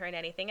never seen her in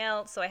anything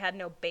else, so I had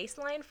no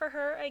baseline for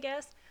her, I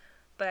guess.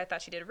 But I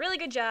thought she did a really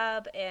good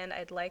job, and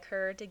I'd like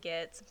her to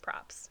get some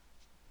props.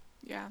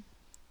 Yeah.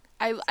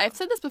 I've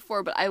said this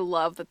before, but I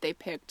love that they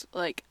picked,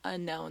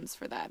 unknowns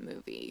for that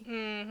movie.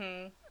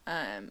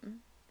 Mm-hmm.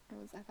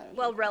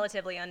 Well,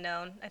 relatively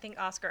unknown. I think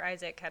Oscar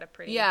Isaac had a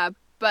pretty... Yeah,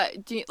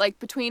 but,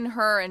 between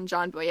her and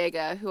John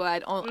Boyega, who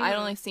I'd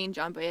only seen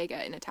John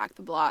Boyega in Attack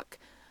the Block,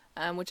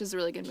 which is a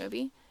really good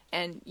movie,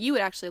 and you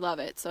would actually love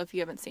it, so if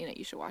you haven't seen it,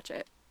 you should watch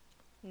it.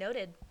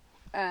 Noted.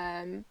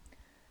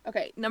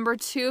 Okay, number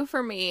 2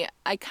 for me,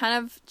 I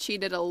kind of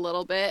cheated a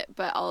little bit,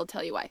 but I'll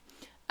tell you why.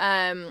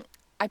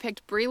 I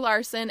picked Brie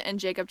Larson and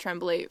Jacob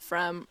Tremblay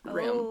from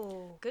Room.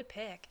 Oh, good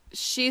pick.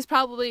 She's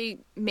probably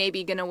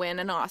maybe going to win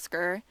an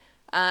Oscar.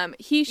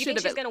 You think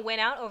she's going to win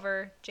out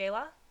over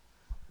J-Law?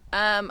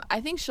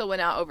 I think she'll win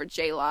out over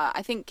J-Law.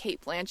 I think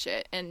Cate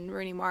Blanchett and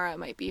Rooney Mara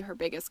might be her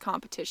biggest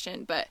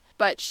competition,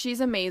 but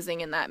she's amazing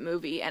in that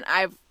movie, and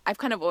I've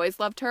kind of always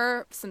loved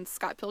her since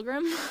Scott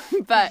Pilgrim,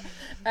 but...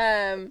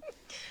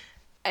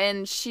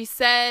 And she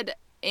said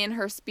in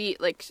her speech,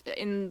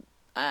 in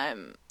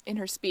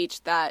her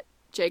speech, that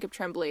Jacob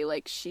Tremblay,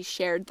 like, she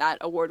shared that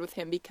award with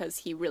him because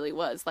he really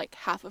was, like,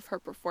 half of her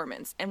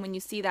performance. And when you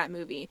see that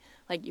movie,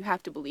 like, you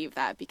have to believe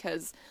that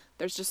because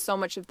there's just so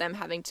much of them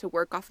having to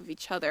work off of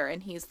each other,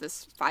 and he's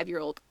this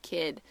 5-year-old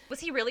kid. Was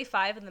he really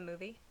 5 in the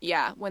movie?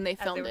 Yeah, when they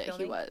filmed it,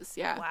 he was,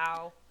 yeah.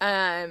 Wow.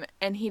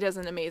 And he does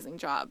an amazing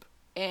job.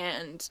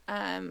 And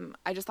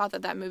I just thought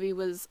that movie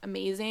was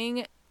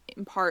amazing,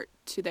 in part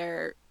to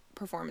their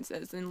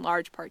performances, in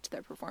large part to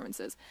their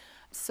performances.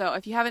 So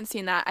if you haven't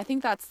seen that, I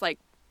think that's, like,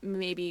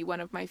 maybe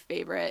one of my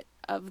favorite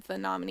of the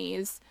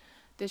nominees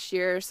this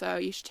year, so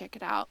you should check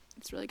it out.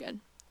 It's really good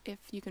if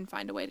you can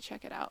find a way to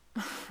check it out.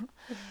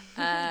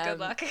 Good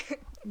luck.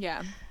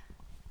 Yeah.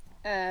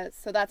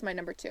 So that's my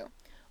number 2.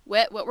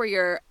 What were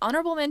your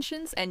honorable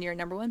mentions and your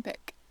number 1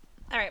 pick?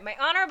 All right, my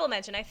honorable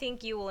mention, I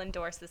think you will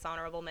endorse this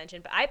honorable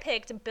mention, but I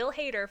picked Bill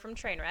Hader from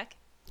Trainwreck.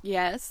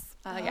 Yes.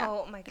 Yeah.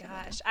 Oh my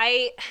gosh.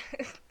 I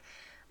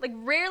like,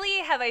 rarely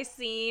have I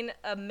seen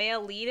a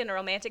male lead in a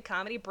romantic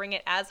comedy bring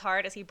it as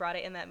hard as he brought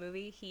it in that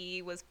movie.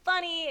 He was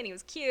funny, and he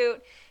was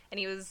cute, and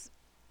he was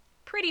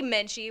pretty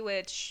menschy,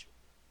 which,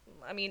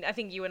 I mean, I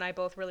think you and I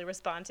both really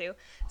respond to.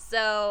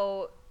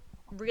 So,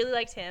 really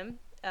liked him.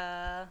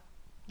 Yeah,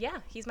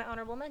 he's my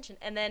honorable mention.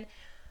 And then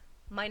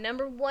my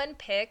number 1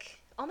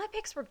 pick, all my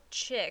picks were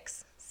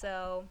chicks,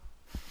 so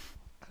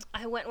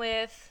I went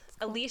with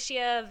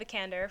Alicia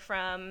Vikander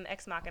from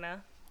Ex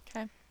Machina.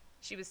 Okay.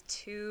 She was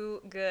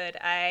too good.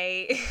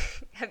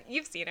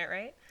 You've seen it,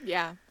 right?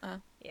 Yeah.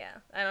 Yeah.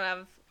 I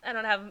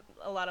don't have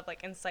a lot of,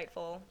 like,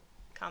 insightful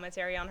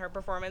commentary on her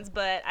performance,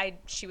 but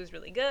she was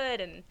really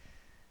good, and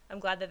I'm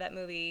glad that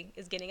movie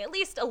is getting at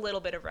least a little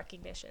bit of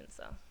recognition.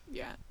 So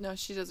yeah, no,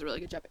 she does a really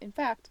good job. In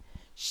fact,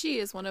 she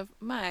is one of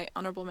my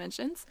honorable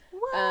mentions.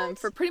 What?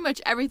 For pretty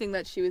much everything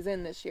that she was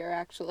in this year,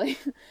 actually.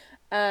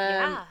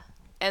 Yeah.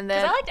 And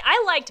then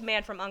I liked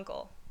Man from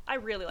U.N.C.L.E. I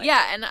really liked it.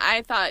 Yeah, and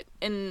I thought,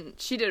 and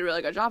she did a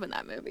really good job in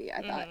that movie,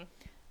 I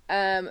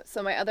thought.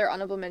 So my other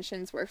honorable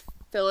mentions were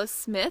Phyllis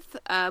Smith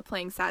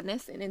playing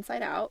Sadness in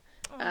Inside Out,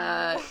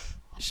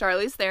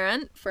 Charlize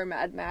Theron for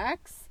Mad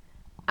Max,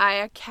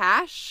 Aya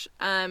Cash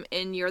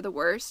in You're the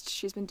Worst.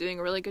 She's been doing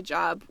a really good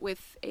job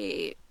with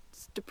a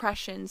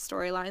depression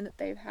storyline that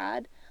they've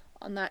had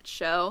on that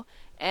show,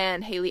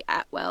 and Haley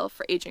Atwell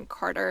for Agent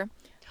Carter.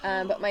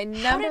 But my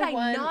number one... How did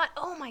I not?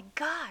 Oh my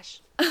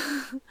gosh.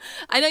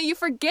 I know, you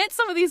forget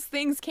some of these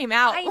things came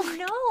out. I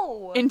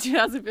know. In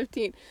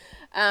 2015.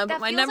 That but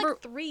my feels number...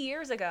 like 3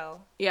 years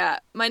ago. Yeah.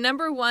 My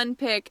number 1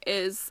 pick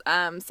is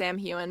Sam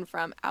Heughan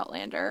from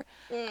Outlander.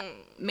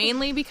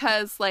 Mainly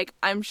because, like,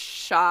 I'm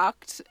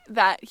shocked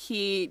that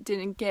he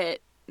didn't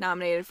get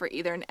nominated for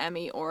either an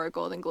Emmy or a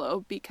Golden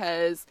Globe,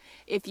 because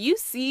if you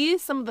see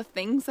some of the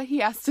things that he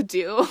has to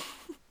do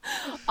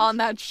on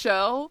that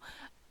show,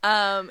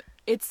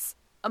 it's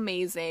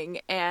amazing,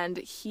 and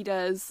he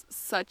does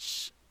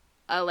such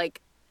a,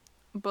 like,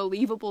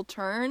 believable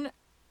turn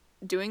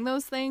doing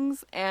those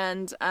things,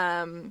 and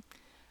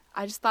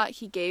I just thought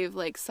he gave,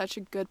 like, such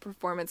a good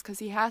performance, because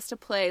he has to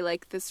play,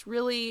 like, this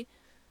really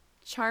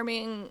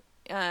charming,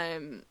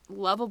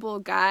 lovable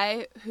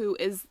guy who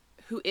is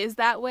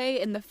that way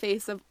in the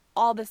face of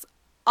all this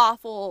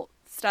awful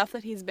stuff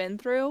that he's been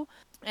through.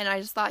 And I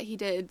just thought he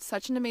did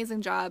such an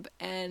amazing job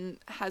and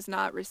has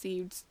not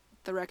received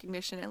the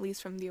recognition, at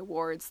least from the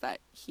awards, that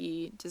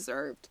he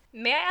deserved.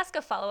 May I ask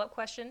a follow-up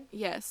question?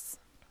 Yes.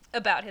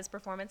 About his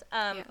performance?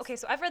 Yes. Okay,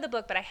 so I've read the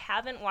book, but I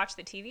haven't watched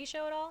the TV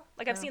show at all.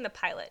 Like, I've seen the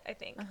pilot, I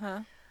think.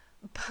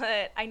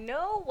 But I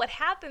know what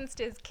happens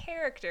to his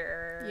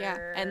character. Yeah,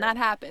 and that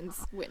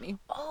happens, Whitney.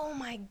 Oh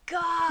my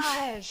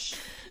gosh.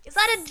 Is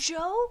that a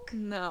joke?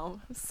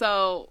 No.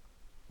 So,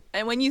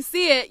 and when you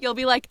see it, you'll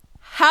be like,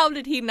 how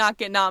did he not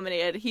get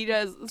nominated? He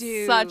does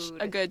such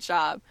a good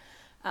job.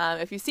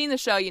 If you've seen the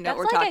show, you know what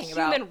we're talking about. That's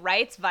like a human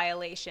rights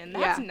violation.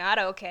 That's not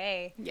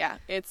okay. Yeah,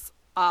 it's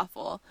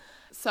awful.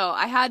 So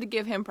I had to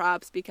give him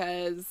props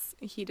because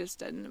he just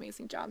did an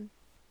amazing job.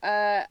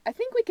 I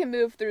think we can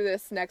move through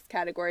this next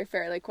category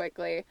fairly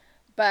quickly,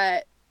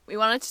 but we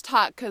wanted to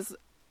talk because,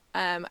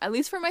 at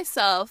least for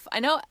myself, I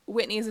know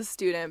Whitney's a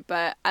student,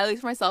 but at least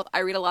for myself, I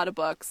read a lot of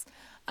books.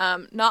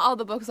 Not all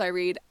the books I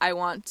read I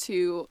want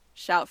to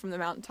shout from the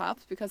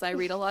mountaintops because I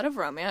read a lot of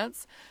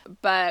romance.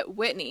 But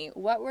Whitney,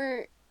 what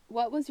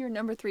was your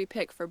number 3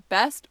 pick for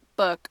best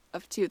book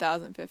of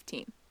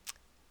 2015?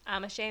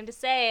 I'm ashamed to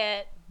say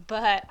it,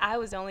 but I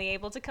was only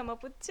able to come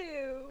up with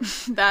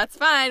 2. That's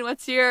fine.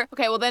 Okay,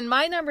 well then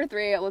my number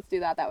 3, let's do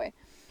that way.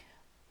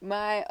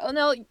 My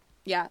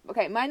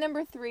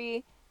number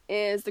 3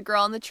 is The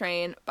Girl on the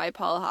Train by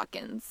Paula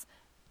Hawkins.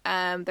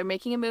 They're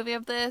making a movie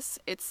of this.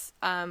 It's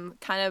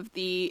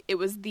it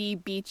was the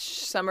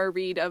beach summer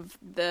read of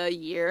the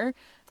year,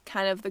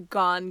 kind of the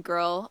Gone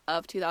Girl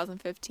of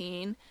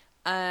 2015.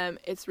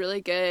 It's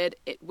really good.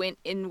 It went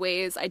in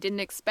ways I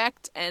didn't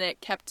expect, and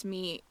it kept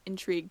me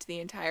intrigued the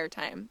entire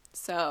time.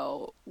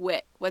 So,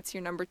 what's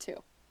your number 2?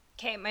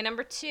 Okay, my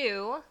number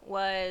 2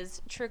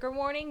 was Trigger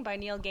Warning by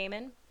Neil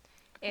Gaiman.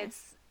 Okay.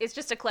 It's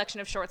just a collection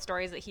of short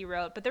stories that he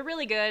wrote, but they're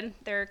really good.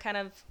 They're kind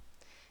of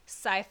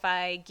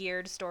sci-fi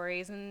geared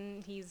stories,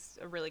 and he's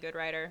a really good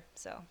writer.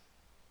 So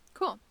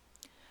Cool.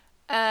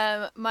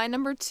 My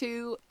number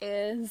 2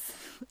 is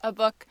a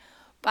book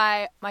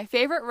by my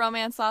favorite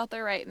romance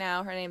author right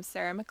now. Her name's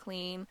Sarah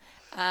McLean.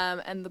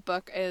 And the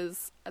book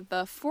is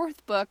the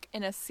 4th book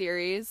in a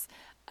series.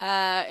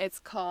 It's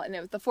called, and it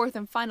was the 4th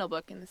and final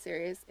book in the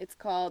series. It's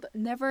called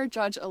Never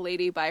Judge a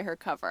Lady by Her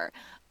Cover.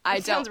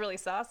 it sounds really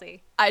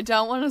saucy. I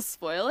don't want to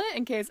spoil it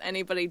in case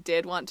anybody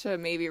did want to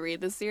maybe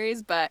read the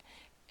series, but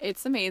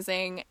it's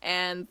amazing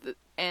and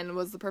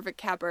was the perfect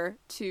capper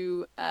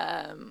to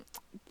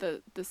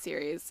the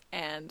series,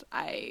 and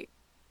I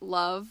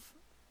love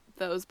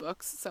those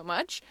books so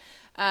much.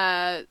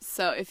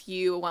 So if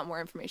you want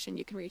more information,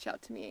 you can reach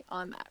out to me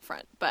on that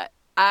front. But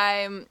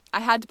I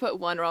had to put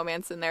one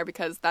romance in there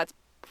because that's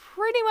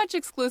pretty much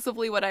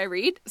exclusively what I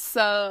read.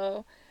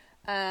 So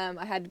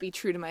I had to be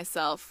true to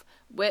myself.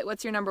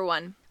 What's your number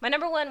 1? My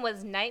number 1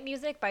 was Night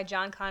Music by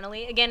John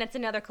Connolly. Again, it's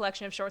another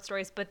collection of short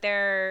stories, but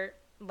they're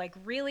like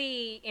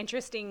really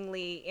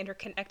interestingly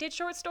interconnected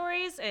short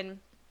stories, and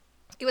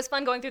it was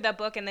fun going through that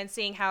book and then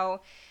seeing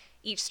how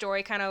each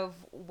story kind of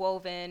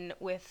wove in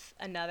with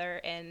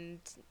another, and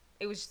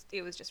it was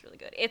just really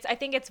good. I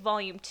think it's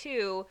volume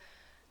 2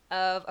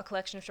 of a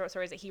collection of short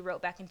stories that he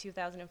wrote back in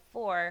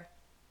 2004.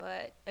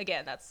 But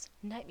again, that's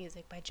Night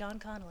Music by John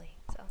Connolly.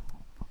 So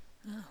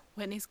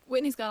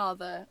Whitney's got all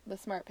the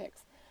smart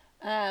picks.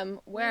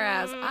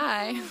 Whereas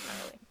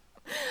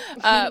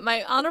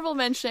my honorable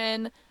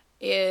mention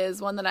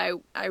is one that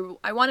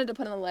I wanted to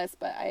put on the list,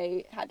 but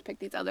I had to pick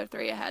these other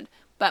 3 ahead.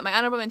 But my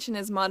honorable mention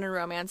is Modern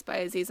Romance by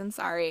Aziz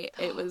Ansari.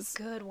 It was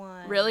good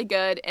one. Really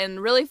good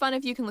and really fun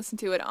if you can listen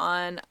to it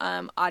on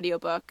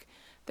audiobook.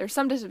 There's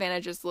some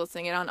disadvantages to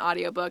listening it on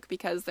audiobook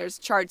because there's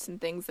charts and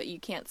things that you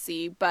can't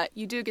see, but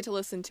you do get to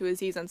listen to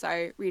Aziz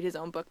Ansari read his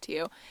own book to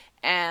you,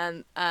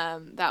 and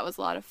that was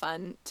a lot of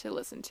fun to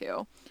listen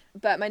to.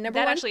 But my number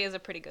 1... That actually is a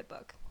pretty good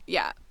book.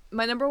 Yeah.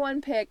 My number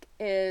 1 pick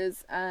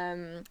is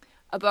another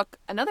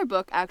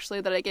book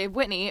actually that I gave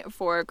Whitney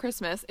for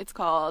Christmas. It's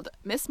called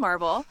Miss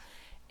Marvel.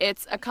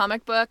 It's a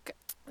comic book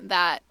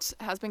that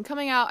has been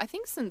coming out, I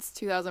think, since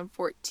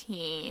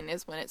 2014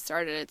 is when it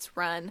started its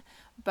run.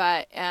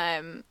 But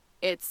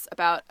it's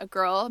about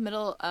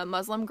a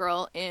Muslim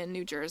girl in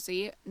New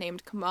Jersey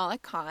named Kamala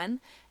Khan,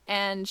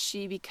 and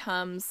she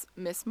becomes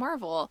Miss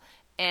Marvel.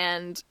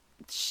 And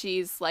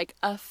she's like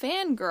a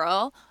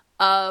fangirl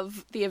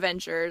of the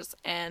Avengers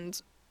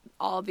and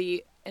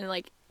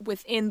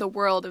within the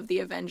world of the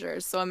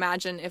Avengers. So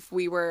imagine if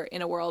we were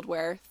in a world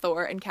where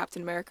Thor and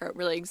Captain America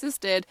really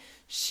existed.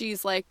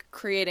 She's like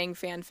creating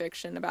fan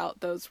fiction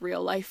about those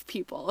real life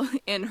people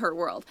in her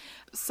world.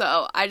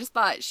 So I just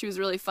thought she was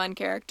a really fun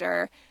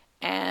character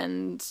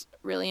and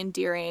really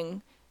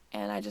endearing,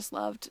 and I just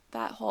loved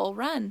that whole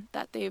run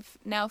that they've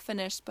now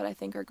finished, but I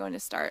think are going to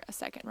start a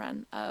second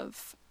run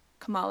of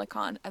Kamala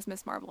Khan as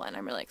Miss Marvel, and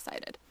I'm really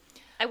excited.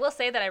 I will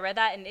say that I read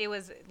that, and it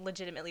was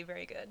legitimately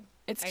very good.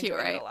 It's cute,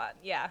 right? It a lot.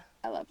 Yeah.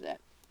 I loved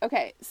it.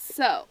 Okay,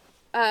 so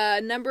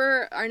our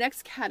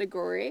next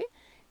category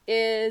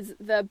is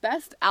the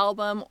best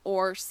album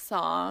or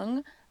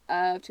song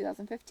of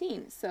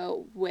 2015.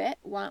 So, Whit,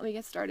 why don't we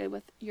get started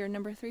with your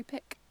number 3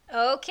 pick?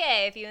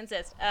 Okay, if you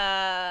insist.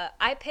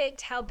 I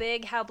picked How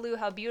Big, How Blue,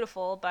 How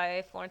Beautiful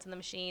by Florence and the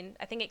Machine.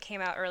 I think it came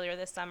out earlier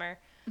this summer.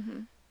 Mm-hmm.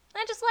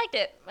 I just liked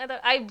it.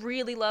 I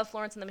really love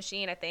Florence and the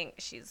Machine. I think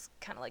she's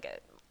kind of like a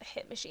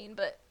hit machine,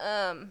 but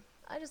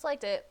I just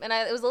liked it. And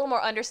it was a little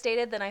more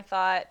understated than I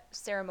thought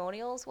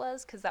Ceremonials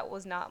was, because that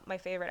was not my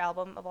favorite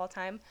album of all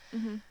time.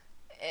 Mm-hmm.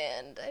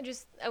 And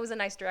it was a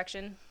nice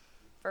direction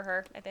for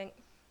her, I think.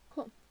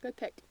 Cool. Good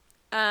pick.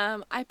 I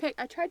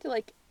tried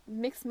to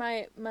mix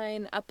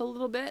mine up a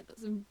little bit,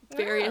 some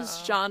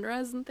various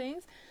genres and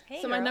things.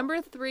 Hey, my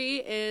number 3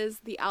 is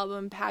the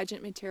album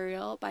Pageant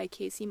Material by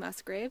Casey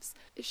Musgraves.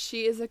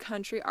 She is a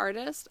country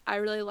artist. I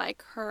really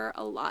like her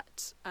a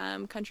lot.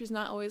 Country's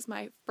not always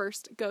my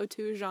first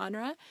go-to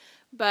genre,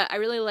 but I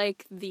really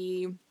like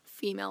the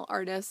female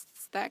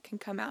artists that can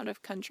come out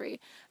of country.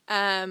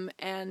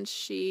 And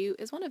she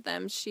is one of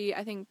them. She,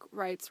 I think,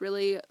 writes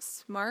really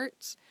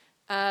smart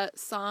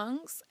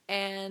songs,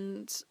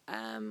 and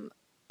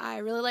I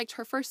really liked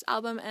her first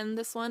album, and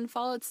this one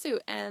followed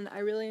suit, and I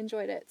really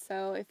enjoyed it.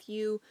 So if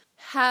you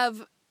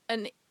have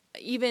an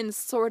even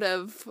sort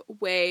of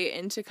way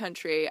into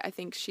country, I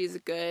think she's a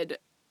good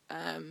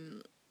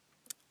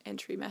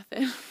entry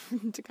method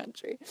into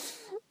country,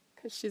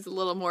 because she's a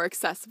little more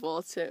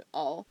accessible to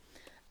all.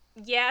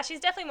 Yeah,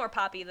 she's definitely more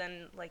poppy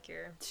than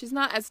She's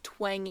not as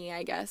twangy,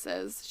 I guess,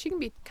 as... She can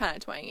be kind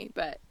of twangy,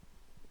 but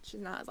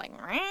she's not as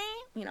anyway,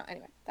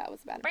 that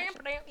was a bad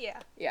impression.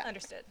 Yeah,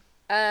 understood.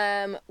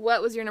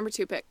 What was your number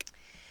 2 pick?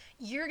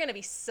 You're going to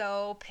be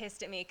so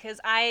pissed at me because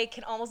I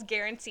can almost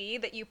guarantee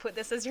that you put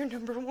this as your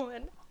number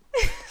 1.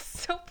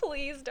 So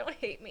please don't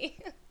hate me.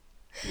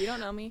 You don't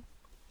know me.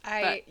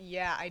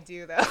 I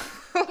do though.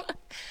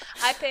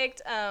 I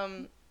picked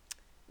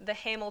the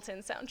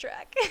Hamilton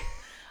soundtrack.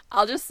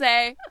 I'll just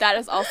say that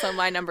is also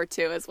my number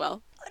 2 as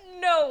well.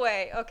 No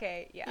way.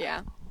 Okay, yeah.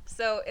 Yeah.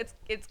 So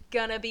it's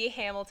gonna be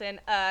Hamilton.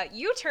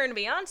 You turned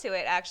me on to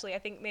it, actually. I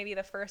think maybe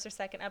the first or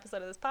second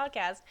episode of this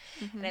podcast,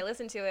 and I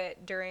listened to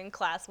it during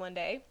class one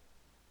day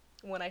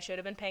when I should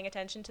have been paying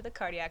attention to the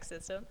cardiac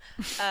system.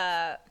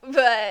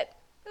 But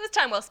it was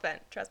time well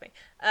spent, trust me.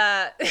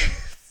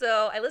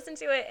 So I listened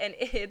to it, and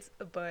it's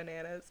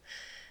bananas.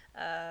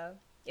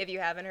 If you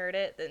haven't heard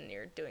it, then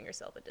you're doing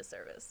yourself a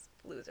disservice,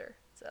 loser.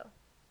 So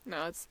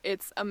no,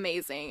 it's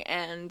amazing,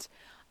 and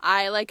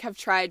I like have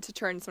tried to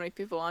turn so many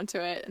people onto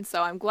it, and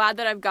so I'm glad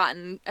that I've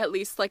gotten at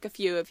least like a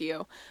few of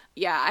you.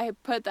 Yeah, I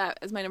put that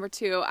as my number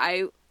 2.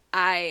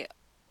 I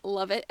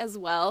love it as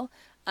well.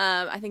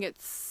 I think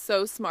it's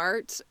so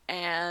smart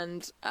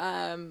and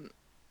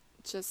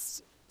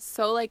just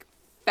so like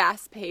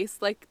fast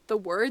paced. Like the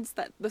words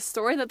that the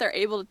story that they're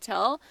able to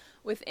tell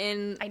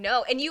within. I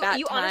know, and you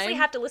honestly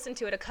time. have to listen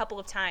to it a couple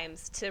of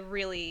times to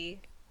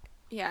really,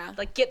 yeah,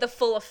 like get the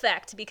full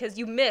effect, because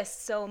you miss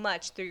so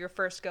much through your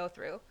first go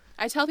through.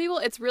 I tell people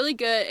it's really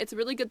good. It's a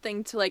really good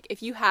thing to like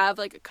if you have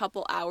like a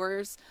couple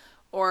hours.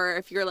 Or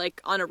if you're, like,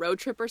 on a road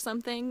trip or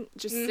something,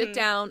 just sit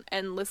down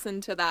and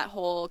listen to that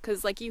whole...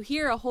 Because, like, you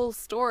hear a whole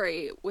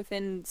story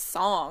within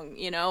song,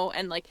 you know?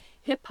 And, like,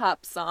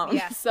 hip-hop song.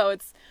 Yeah. So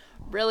it's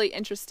really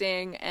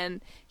interesting.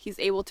 And he's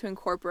able to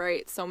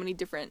incorporate so many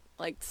different,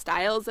 like,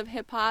 styles of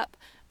hip-hop.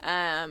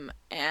 And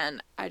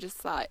I just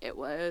thought it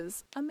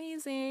was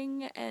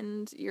amazing.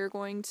 And you're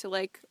going to,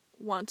 like,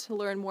 want to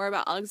learn more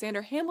about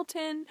Alexander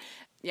Hamilton.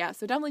 Yeah,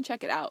 so definitely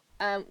check it out.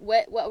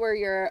 What were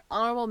your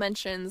honorable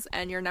mentions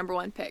and your number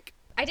 1 pick?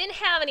 I didn't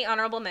have any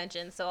honorable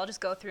mentions, so I'll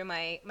just go through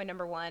my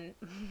number 1.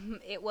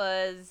 It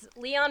was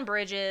Leon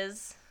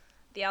Bridges,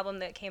 the album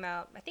that came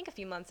out, I think, a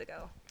few months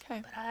ago.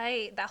 Okay.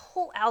 But that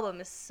whole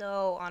album is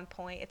so on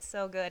point. It's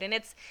so good. And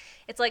it's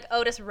like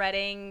Otis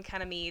Redding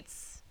kind of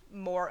meets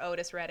more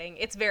Otis Redding.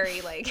 It's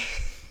very, like,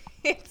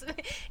 it's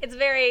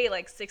very,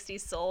 like,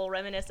 60s soul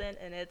reminiscent,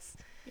 and it's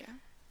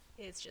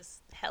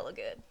just hella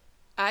good.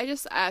 I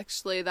just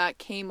actually, that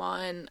came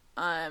on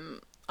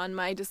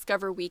my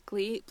Discover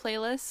Weekly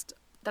playlist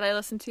that I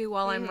listen to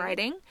while I'm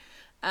writing.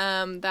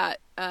 That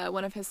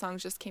one of his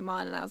songs just came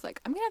on, and I was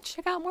like, I'm gonna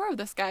check out more of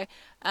this guy,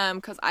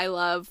 because I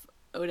love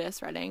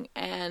Otis Redding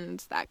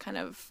and that kind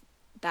of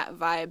that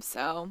vibe.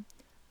 So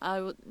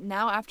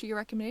now after your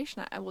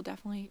recommendation, I will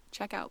definitely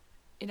check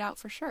it out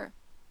for sure.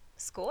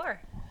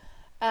 Score.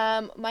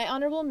 My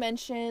honorable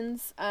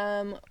mentions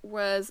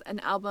was an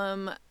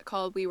album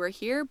called We Were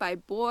Here by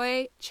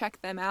Boy.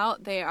 Check them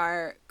out. They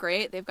are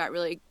great. They've got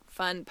really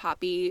fun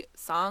poppy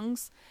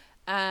songs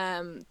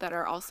that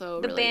are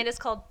also The band is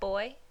called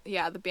Boy?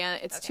 Yeah, the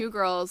band, it's 2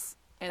 girls,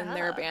 and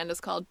their band is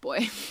called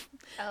Boy.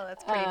 Oh,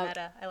 that's pretty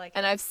meta. I like it.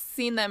 And I've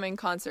seen them in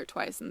concert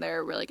twice, and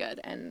they're really good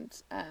and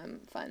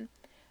fun.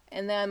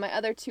 And then my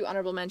other 2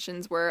 honorable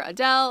mentions were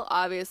Adele,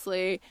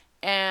 obviously,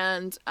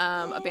 and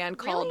a band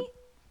called... Really?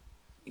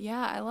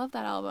 Yeah, I love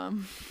that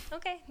album.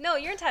 Okay. No,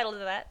 you're entitled to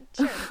that.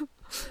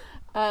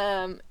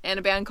 Sure. And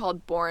a band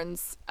called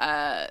Borns.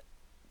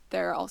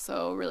 They're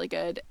also really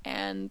good.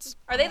 And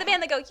are they the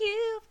band that go,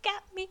 "You've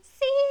got me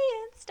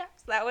seeing stars"?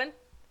 That one?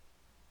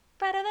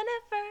 Better than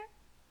ever.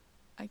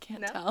 I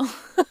can't tell.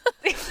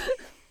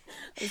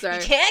 I'm sorry.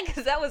 You can't?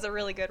 Because that was a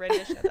really good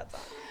rendition of that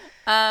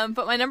song.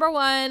 But my number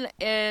 1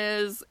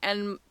 is,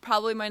 and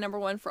probably my number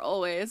 1 for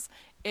always,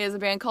 is a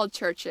band called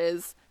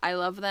Churches. I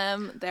love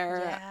them.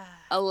 They're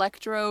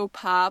electro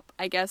pop,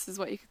 I guess is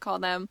what you could call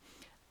them.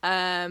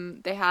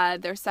 They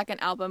had their second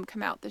album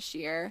come out this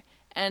year.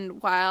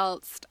 And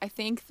whilst I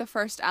think the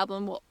first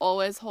album will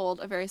always hold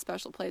a very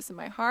special place in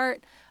my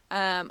heart,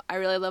 I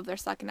really love their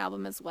second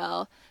album as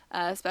well,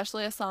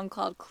 especially a song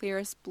called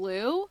Clearest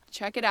Blue.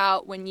 Check it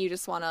out when you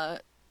just want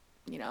to,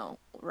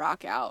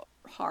 rock out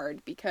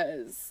hard,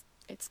 because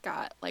it's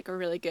got like a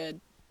really good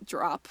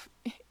drop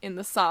in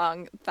the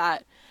song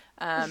that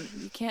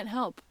you can't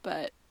help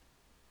but,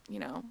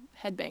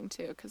 headbang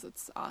to, because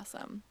it's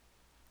awesome.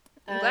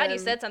 I'm glad you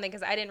said something,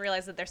 because I didn't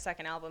realize that their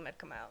second album had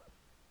come out.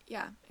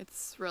 Yeah,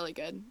 it's really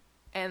good.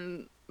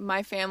 And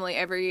my family,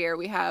 every year,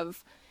 we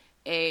have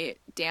a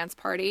dance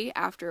party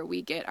after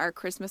we get our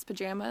Christmas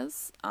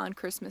pajamas on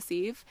Christmas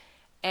Eve.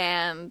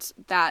 And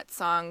that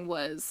song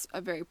was a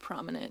very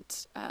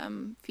prominent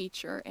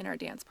feature in our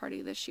dance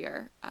party this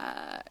year.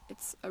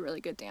 It's a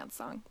really good dance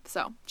song.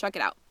 So check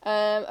it out.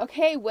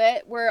 Okay,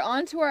 Whit, we're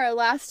on to our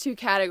last 2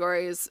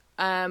 categories.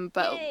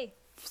 Yay.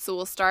 So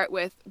we'll start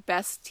with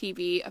Best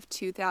TV of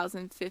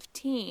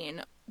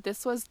 2015.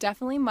 This was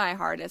definitely my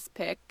hardest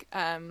pick,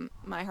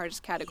 my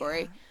hardest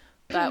category. Yeah.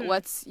 But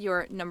what's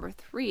your number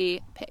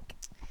 3 pick?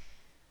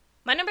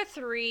 My number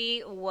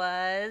 3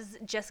 was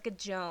Jessica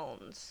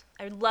Jones.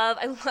 I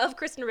love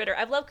Kristen Ritter.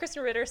 I've loved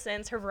Kristen Ritter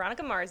since her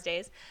Veronica Mars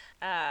days.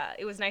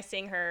 It was nice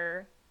seeing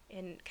her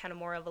in kind of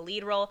more of a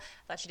lead role.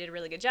 I thought she did a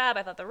really good job.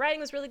 I thought the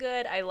writing was really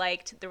good. I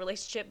liked the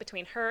relationship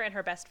between her and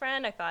her best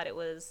friend. I thought it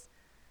was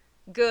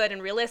good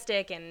and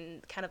realistic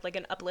and kind of like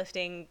an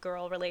uplifting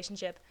girl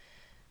relationship.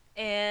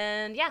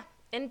 And yeah,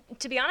 and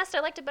to be honest, I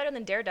liked it better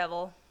than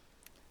Daredevil.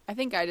 I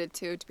think I did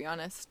too, to be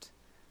honest.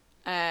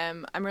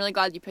 I'm really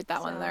glad you put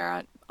that one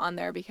on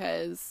there,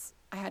 because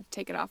I had to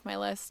take it off my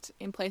list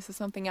in place of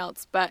something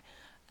else. But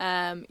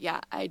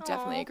yeah, I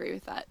definitely Aw. agree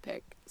with that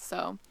pick.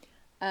 So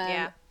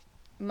Yeah.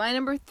 my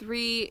number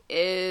 3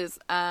 is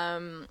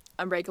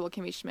Unbreakable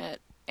Kimmy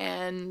Schmidt,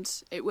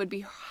 and it would be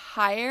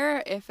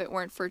higher if it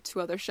weren't for 2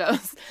 other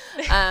shows.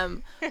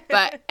 And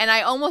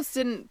I almost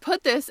didn't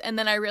put this, and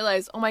then I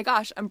realized, oh my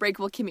gosh,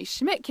 Unbreakable Kimmy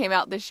Schmidt came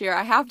out this year.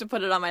 I have to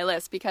put it on my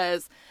list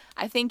because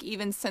I think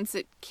even since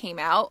it came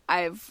out,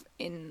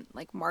 in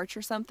like March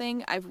or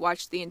something, I've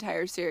watched the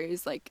entire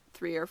series like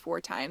 3 or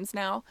 4 times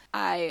now.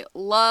 I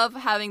love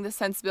having the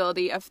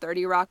sensibility of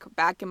 30 Rock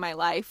back in my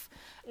life.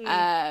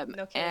 No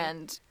kidding.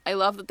 And I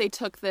love that they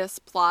took this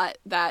plot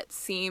that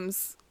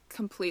seems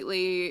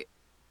completely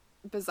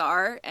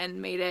bizarre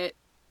and made it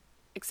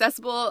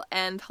accessible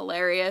and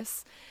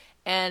hilarious.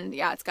 And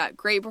yeah, it's got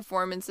great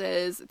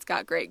performances. It's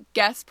got great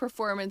guest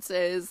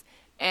performances.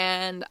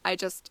 And I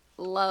just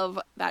love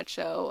that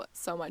show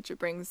so much. It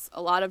brings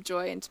a lot of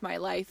joy into my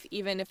life.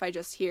 Even if I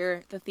just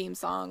hear the theme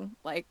song,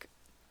 like,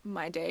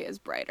 my day is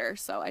brighter.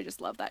 So I just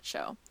love that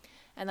show.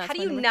 And that's How do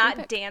my you number not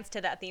 3 pick. dance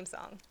to that theme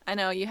song? I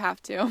know, you have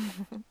to.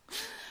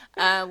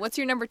 What's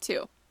your number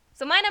 2?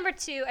 So my number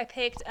 2, I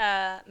picked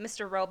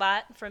Mr.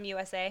 Robot from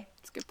USA.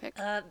 It's a good pick.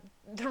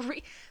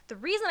 The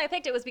reason I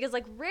picked it was because,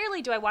 like,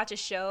 rarely do I watch a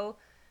show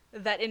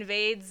that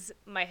invades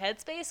my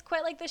headspace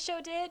quite like this show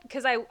did,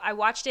 because I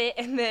watched it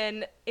and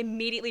then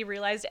immediately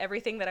realized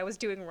everything that I was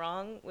doing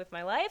wrong with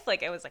my life.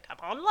 Like, I was like, I'm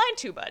online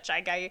too much.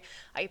 I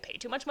pay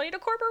too much money to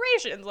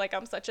corporations. Like,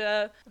 I'm such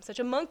a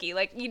monkey.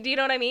 Like, do you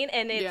know what I mean?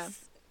 And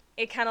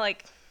it kind of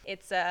like,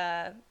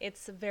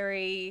 it's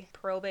very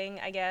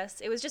probing, I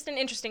guess. It was just an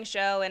interesting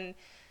show, and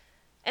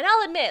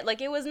I'll admit, like,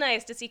 it was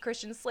nice to see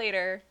Christian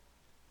Slater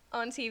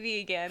on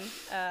TV again.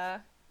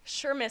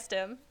 Sure missed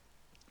him.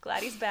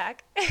 Glad he's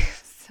back.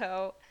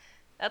 So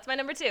that's my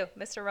number 2,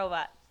 Mr.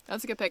 Robot.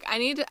 That's a good pick.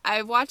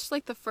 I've watched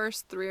like the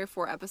first 3 or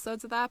 4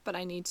 episodes of that, but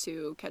I need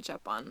to catch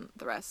up on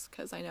the rest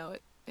because I know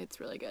it's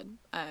really good.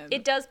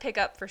 It does pick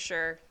up for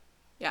sure.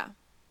 Yeah.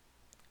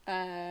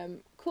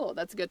 Cool.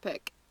 That's a good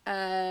pick.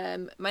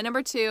 My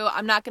number 2,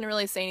 I'm not going to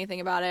really say anything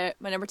about it.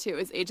 My number 2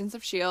 is Agents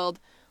of S.H.I.E.L.D.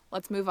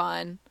 Let's move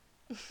on.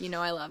 You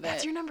know I love it.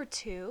 That's your number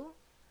 2?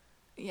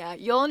 Yeah,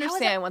 you'll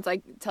understand once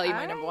I tell you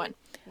my number 1.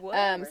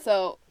 Whatever.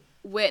 So,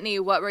 Whitney,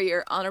 what were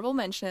your honorable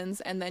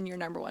mentions and then your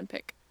number 1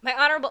 pick? My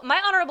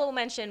honorable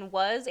mention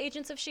was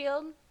Agents of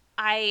S.H.I.E.L.D.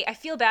 I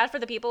feel bad for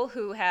the people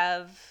who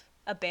have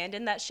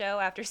abandoned that show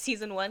after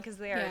season 1 because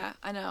they are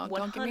I know. 100%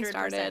 Don't get me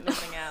started.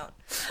 missing out.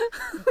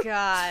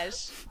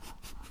 Gosh.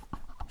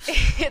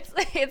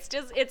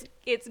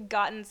 It's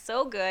gotten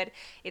so good.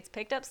 It's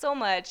picked up so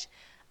much.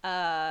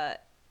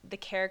 The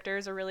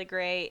characters are really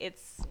great.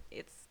 It's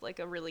like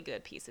a really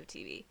good piece of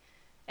TV.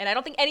 And I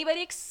don't think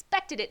anybody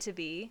expected it to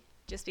be,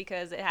 just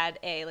because it had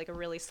a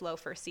really slow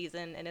first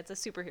season, and it's a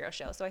superhero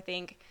show. So I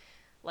think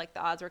like the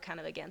odds were kind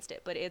of against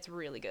it, but it's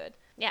really good.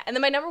 Yeah, and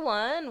then my number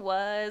 1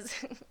 was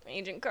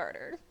Agent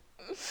Carter.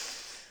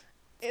 It's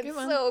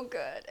so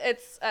good.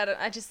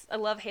 I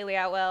love Haley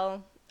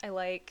Atwell. I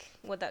like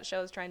what that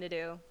show is trying to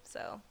do.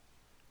 So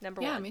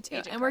number 1. Yeah, me too.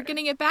 Agent and Carter. We're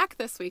getting it back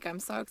this week. I'm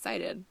so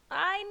excited.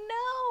 I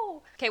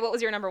know. Okay, what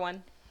was your number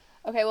 1?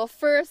 Okay, well,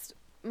 first,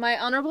 my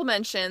honorable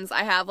mentions,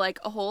 I have like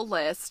a whole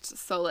list.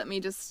 So I'm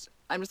just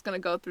going to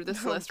go through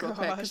this list real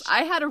quick because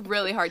I had a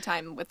really hard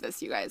time with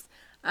this, you guys.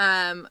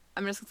 I'm just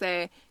going to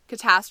say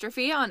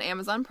Catastrophe on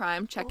Amazon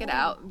Prime. Check it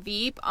out.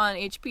 Veep on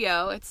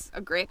HBO. It's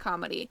a great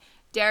comedy.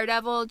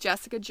 Daredevil,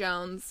 Jessica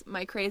Jones,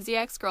 My Crazy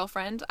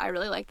Ex-Girlfriend. I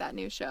really like that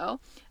new show.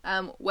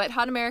 Wet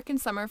Hot American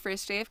Summer,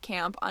 First Day of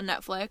Camp on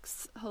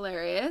Netflix.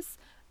 Hilarious.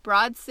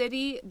 Broad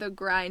City, The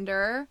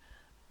Grinder,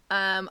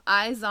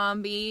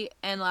 iZombie,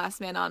 and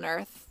Last Man on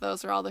Earth.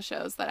 Those are all the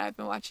shows that I've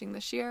been watching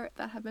this year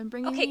that have been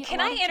bringing me Okay,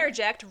 can I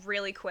interject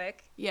really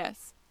quick?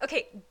 Yes.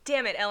 Okay,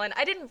 damn it, Ellen.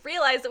 I didn't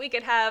realize that we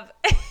could have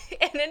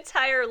an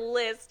entire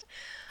list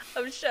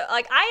of shows.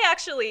 Like, I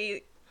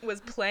actually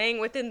was playing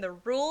within the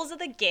rules of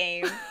the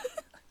game.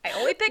 I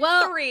only picked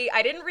 3.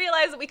 I didn't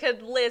realize that we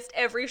could list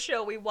every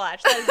show we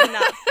watched. That is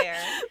not fair.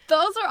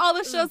 Those are all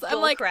the shows I'm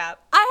like,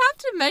 crap. I have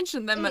to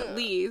mention them at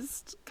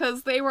least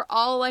because they were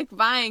all like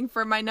vying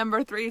for my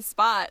number 3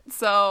 spot.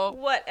 So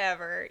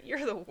whatever.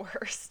 You're the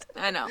worst.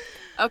 I know.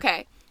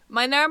 Okay.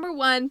 My number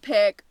 1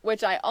 pick,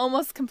 which I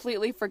almost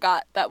completely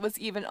forgot that was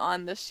even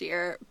on this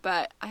year,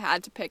 but I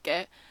had to pick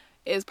it,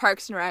 is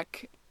Parks and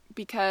Rec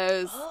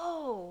because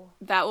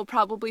that will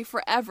probably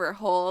forever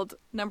hold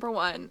number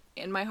 1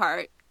 in my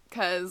heart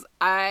because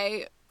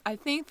I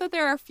think that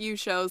there are a few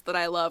shows that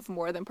I love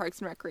more than Parks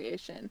and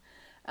Recreation.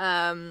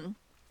 And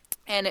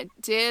it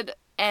did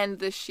end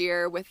this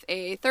year with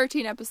a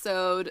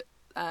 13-episode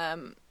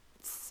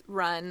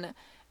run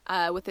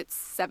with its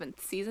 7th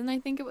season, I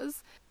think it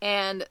was.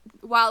 And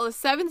while the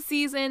 7th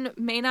season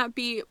may not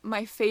be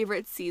my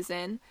favorite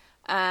season,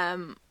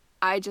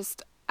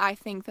 I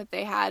think that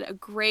they had a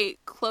great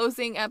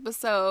closing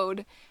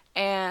episode,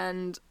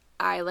 and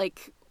I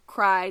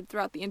cried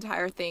throughout the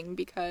entire thing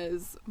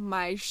because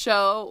my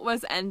show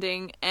was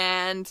ending,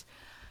 and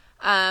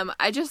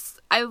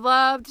I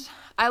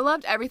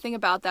loved everything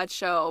about that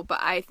show, but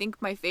I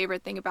think my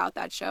favorite thing about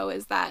that show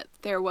is that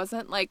there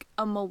wasn't like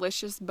a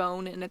malicious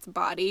bone in its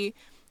body.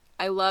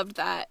 I loved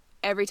that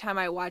every time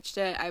I watched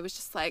it, I was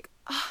just like,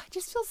 oh, I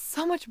just feel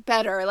so much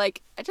better.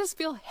 Like, I just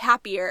feel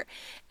happier.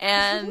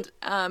 And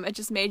it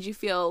just made you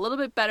feel a little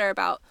bit better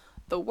about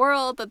the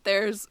world, that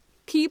there's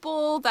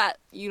people that,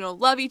 you know,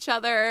 love each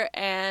other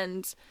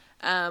and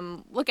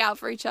look out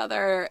for each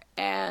other.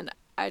 And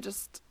I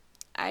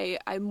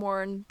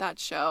mourn that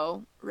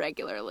show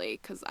regularly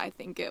because I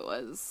think it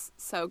was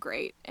so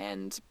great.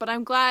 But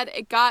I'm glad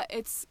it got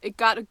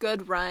a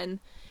good run,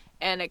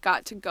 and it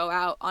got to go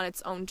out on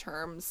its own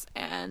terms,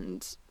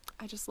 and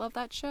I just love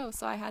that show,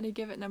 so I had to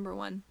give it number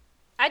 1.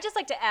 I'd just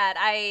like to add,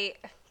 I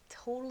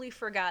totally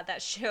forgot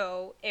that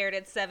show aired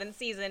its 7th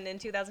season in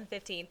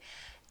 2015,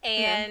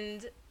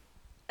 and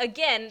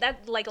again,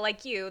 that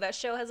like you, that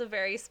show has a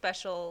very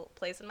special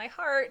place in my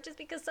heart, just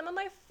because some of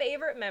my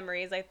favorite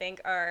memories, I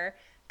think, are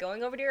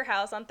going over to your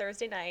house on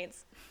Thursday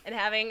nights and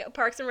having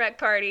Parks and Rec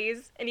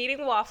parties and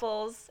eating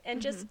waffles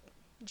and just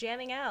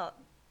jamming out.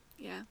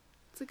 Yeah,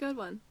 it's a good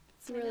one.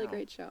 It's a really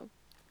great show.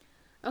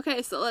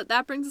 Okay, so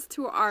that brings us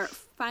to our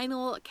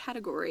final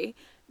category.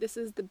 This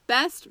is the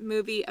best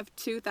movie of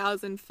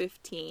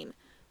 2015.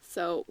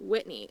 So,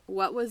 Whitney,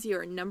 what was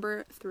your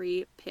number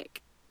 3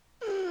 pick?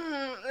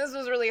 This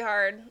was really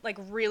hard. Like,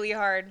 really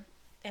hard.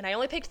 And I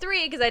only picked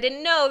 3 because I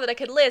didn't know that I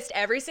could list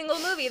every single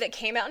movie that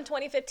came out in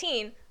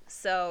 2015.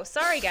 So,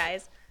 sorry,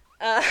 guys.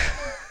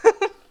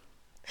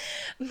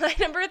 My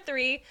number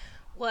 3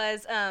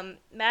 was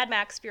Mad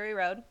Max Fury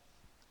Road.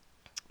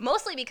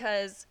 Mostly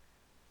because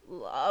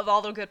of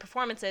all the good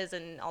performances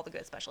and all the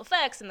good special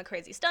effects and the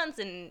crazy stunts,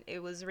 and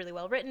it was really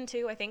well written,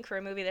 too, I think, for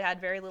a movie that had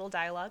very little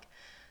dialogue.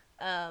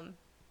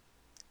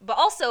 But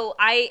also,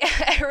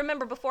 I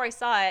remember before I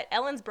saw it,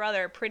 Ellen's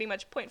brother pretty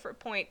much point for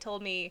point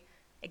told me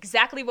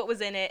exactly what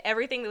was in it,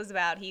 everything that was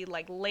about. He,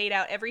 like, laid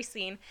out every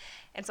scene.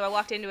 And so I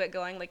walked into it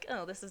going, like,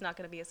 oh, this is not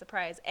going to be a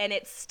surprise. And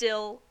it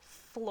still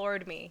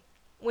floored me.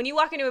 When you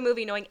walk into a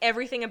movie knowing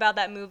everything about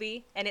that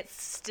movie and it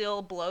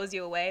still blows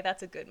you away,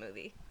 that's a good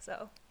movie.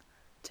 So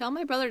tell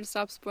my brother to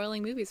stop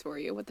spoiling movies for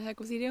you. What the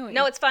heck was he doing?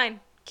 No, it's fine.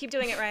 Keep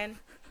doing it, Ryan.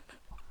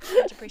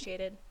 Much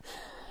appreciated.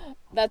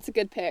 That's a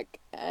good pick.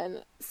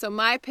 And so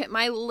my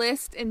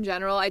list in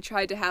general, I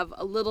tried to have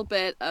a little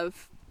bit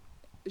of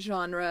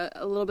genre,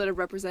 a little bit of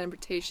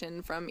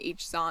representation from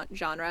each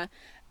genre.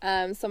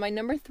 So my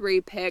number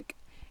 3 pick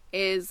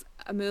is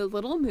a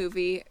little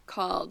movie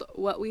called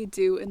What We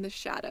Do in the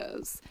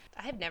Shadows.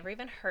 I have never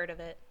even heard of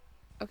it.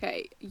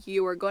 Okay,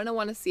 you are going to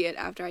want to see it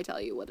after I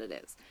tell you what it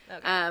is.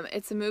 Okay.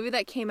 It's a movie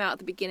that came out at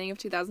the beginning of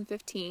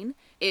 2015.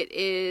 It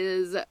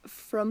is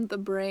from the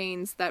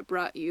brains that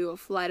brought you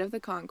Flight of the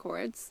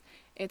Conchords.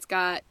 It's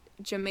got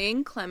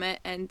Jermaine Clement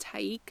and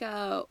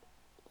Taika,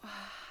 I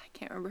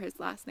can't remember his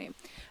last name.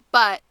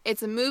 But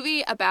it's a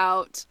movie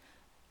about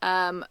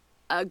a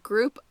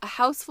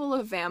house full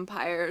of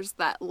vampires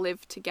that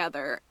live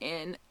together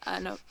in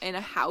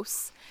a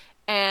house.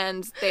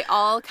 And they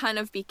all kind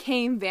of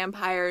became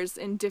vampires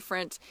in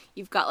different...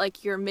 You've got,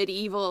 like, your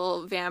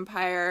medieval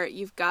vampire.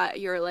 You've got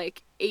your,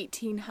 like,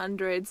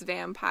 1800s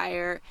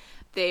vampire.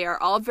 They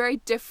are all very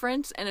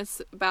different, and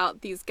it's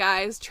about these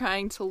guys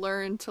trying to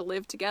learn to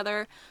live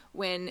together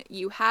when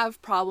you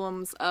have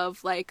problems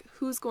of, like,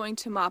 who's going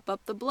to mop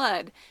up the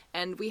blood?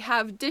 And we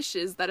have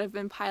dishes that have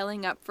been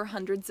piling up for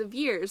hundreds of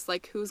years.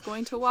 Like, who's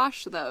going to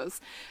wash those?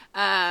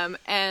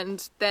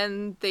 And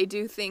then they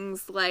do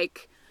things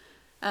like...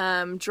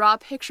 draw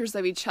pictures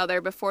of each other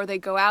before they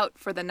go out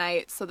for the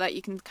night so that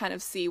you can kind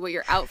of see what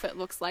your outfit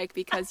looks like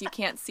because you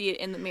can't see it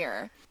in the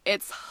mirror.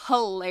 It's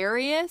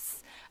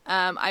hilarious.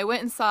 I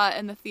went and saw it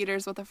in the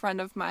theaters with a friend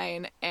of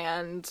mine,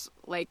 and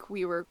like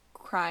we were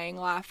crying,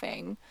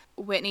 laughing.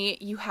 Whitney,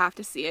 you have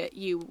to see it.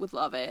 You would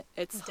love it.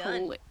 It's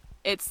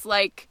it's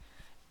like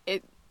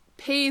it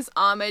pays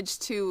homage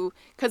to,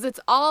 because it's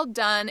all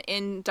done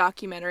in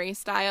documentary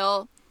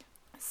style,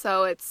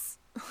 so it's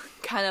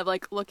kind of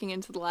like looking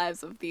into the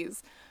lives of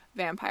these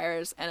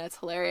vampires, and it's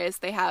hilarious.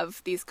 They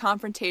have these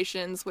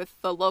confrontations with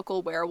the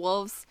local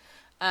werewolves,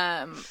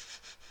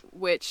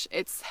 which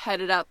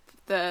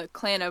the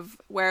clan of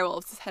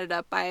werewolves is headed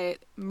up by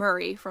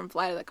Murray from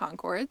Flight of the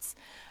Conchords.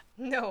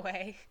 No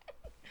way.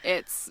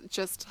 It's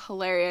just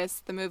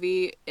hilarious. The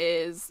movie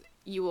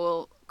you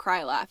will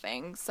cry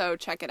laughing, so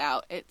check it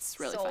out. It's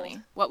really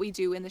funny. What We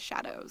Do in the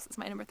Shadows is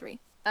my number 3.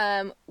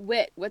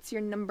 Whit, what's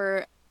your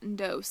number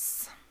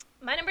dos?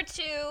 My number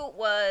 2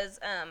 was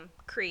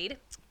Creed,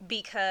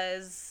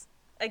 because,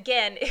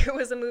 again, it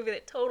was a movie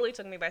that totally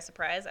took me by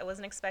surprise. I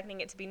wasn't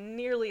expecting it to be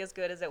nearly as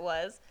good as it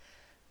was,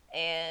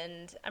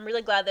 and I'm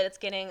really glad that it's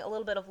getting a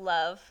little bit of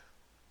love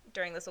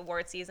during this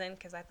award season,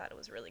 because I thought it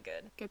was really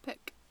good. Good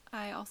pick.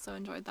 I also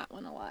enjoyed that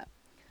one a lot.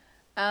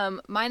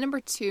 My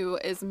number 2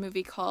 is a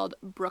movie called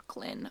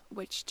Brooklyn,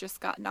 which just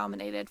got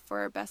nominated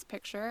for Best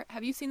Picture.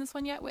 Have you seen this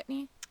one yet,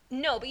 Whitney?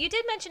 No, but you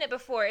did mention it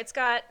before. It's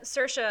got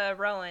Saoirse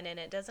Ronan in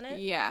it, doesn't it?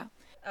 Yeah.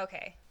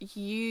 Okay.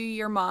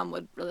 Your mom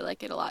would really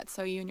like it a lot,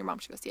 so you and your mom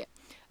should go see it.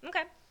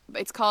 Okay.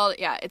 It's called,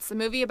 it's a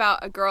movie about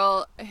a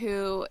girl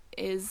who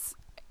is,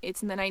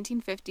 it's in the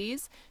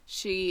 1950s.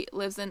 She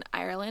lives in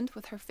Ireland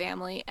with her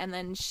family, and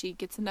then she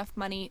gets enough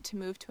money to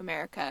move to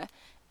America,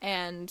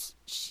 and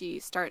she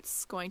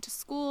starts going to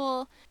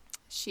school.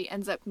 She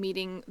ends up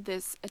meeting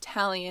this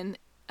Italian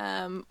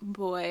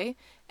boy,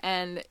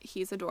 and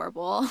he's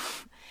adorable.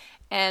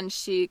 And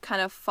she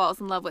kind of falls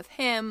in love with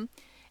him,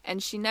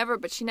 and she never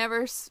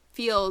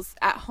feels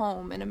at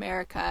home in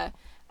America,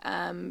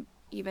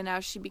 even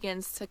as she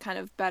begins to kind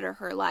of better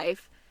her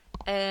life.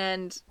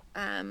 And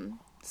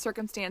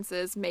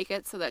circumstances make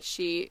it so that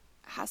she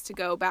has to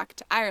go back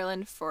to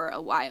Ireland for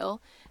a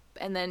while,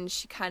 and then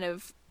she kind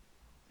of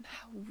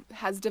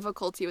has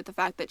difficulty with the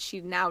fact that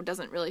she now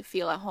doesn't really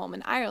feel at home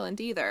in Ireland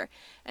either.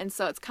 And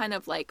so it's kind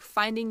of like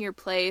finding your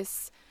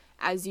place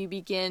as you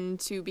begin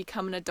to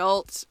become an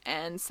adult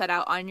and set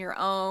out on your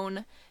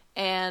own,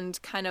 and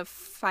kind of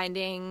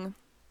finding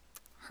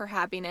her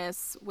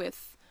happiness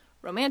with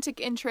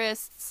romantic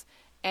interests.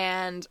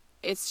 And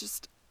it's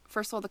just,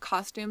 first of all, the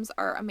costumes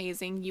are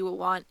amazing. You will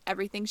want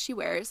everything she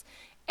wears.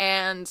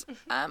 And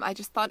I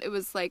just thought it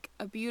was like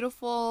a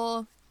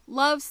beautiful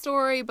love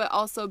story, but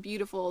also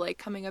beautiful like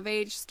coming of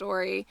age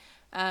story.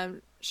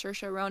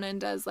 Saoirse Ronan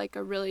does like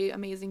a really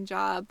amazing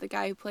job. The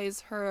guy who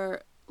plays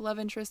her love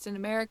interest in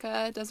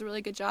America does a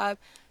really good job.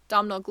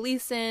 Domhnall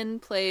Gleeson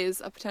plays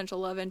a potential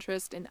love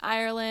interest in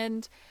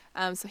Ireland.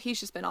 So he's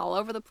just been all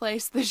over the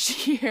place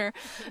this year.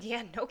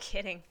 Yeah, no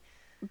kidding.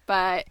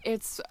 But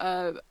it's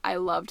I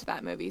loved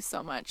that movie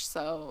so much,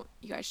 so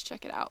you guys should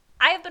check it out.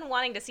 I have been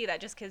wanting to see that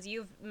just because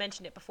you've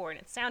mentioned it before and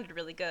it sounded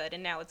really good,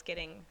 and now it's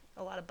getting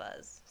a lot of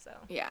buzz. So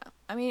yeah,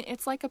 I mean,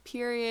 it's like a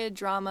period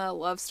drama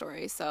love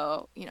story,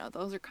 so you know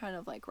those are kind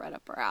of like right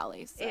up our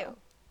alley. So. Ew,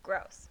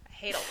 gross. I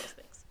hate all those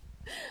things.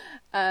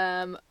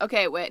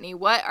 Okay, Whitney,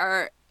 what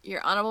are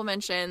your honorable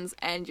mentions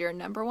and your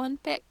number one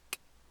pick?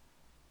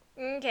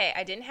 Okay,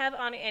 I didn't have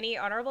any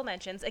honorable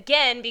mentions,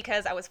 again,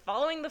 because I was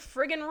following the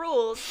friggin'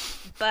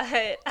 rules,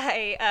 but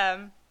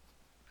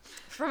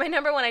for my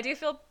number one, I do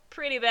feel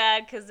pretty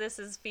bad, because this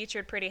is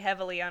featured pretty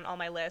heavily on all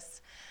my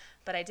lists,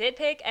 but I did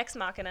pick Ex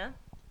Machina.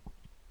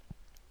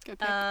 Good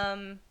pick.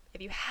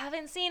 If you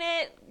haven't seen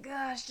it,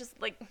 gosh, just,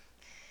 like,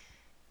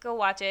 go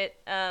watch it.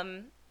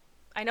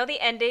 I know the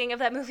ending of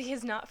that movie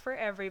is not for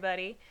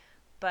everybody,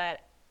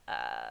 but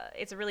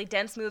it's a really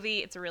dense movie.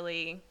 It's a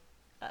really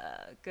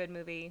good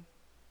movie.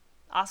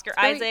 Oscar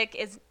Isaac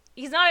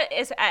he's not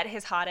at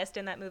his hottest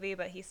in that movie,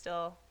 but he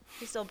still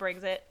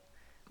brings it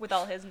with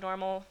all his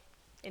normal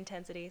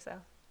intensity. So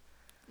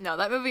no,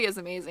 that movie is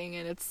amazing,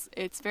 and it's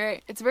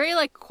very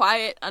like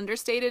quiet,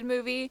 understated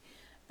movie,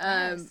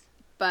 Yes.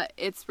 But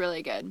it's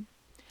really good.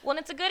 Well, and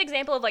it's a good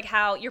example of like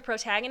how your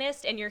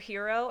protagonist and your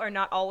hero are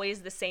not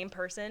always the same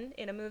person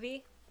in a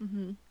movie.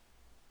 Mm-hmm.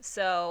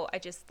 So I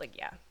just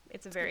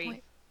it's a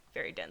very,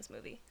 very dense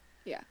movie.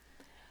 Yeah.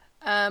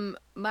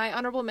 My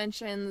honorable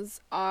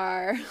mentions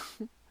are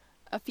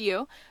a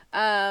few.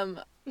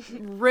 Room.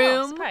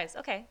 Oh, surprise.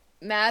 Okay.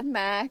 Mad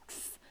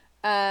Max,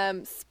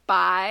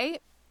 Spy,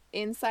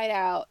 Inside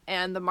Out,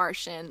 and The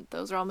Martian.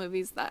 Those are all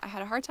movies that I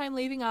had a hard time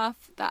leaving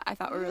off that I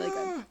thought were really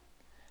good.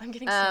 I'm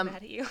getting so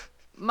mad at you.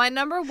 My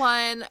number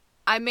one,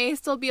 I may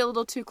still be a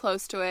little too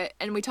close to it,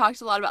 and we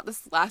talked a lot about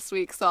this last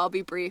week, so I'll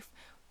be brief.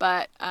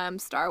 But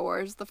Star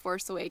Wars: The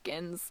Force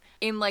Awakens.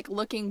 In like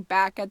looking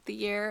back at the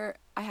year,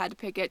 I had to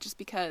pick it just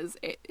because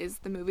it is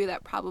the movie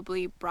that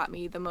probably brought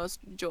me the most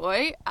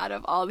joy out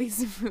of all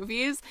these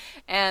movies,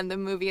 and the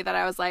movie that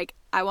I was like,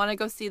 I want to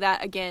go see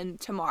that again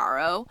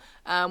tomorrow,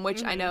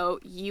 which I know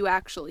you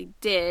actually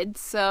did.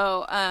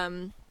 So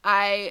I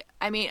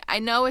mean, I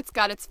know it's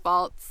got its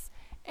faults,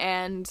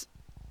 and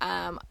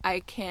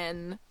I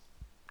can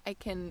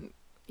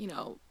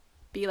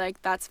be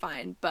like, that's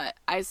fine, but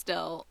I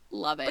still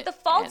love it. But the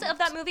faults of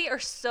that movie are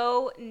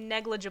so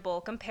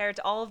negligible compared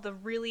to all of the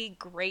really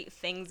great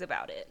things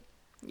about it.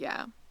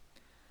 Yeah.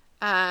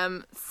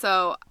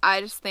 So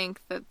I just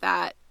think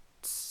that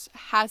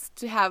has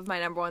to have my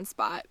number one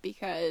spot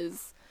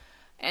because,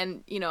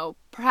 and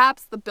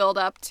perhaps the build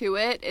up to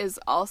it is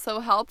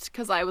also helped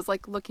because I was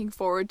like looking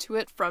forward to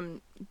it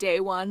from day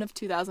one of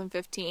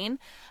 2015.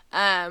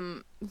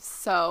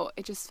 So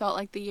it just felt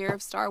like the year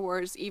of Star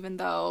Wars, even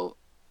though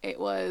it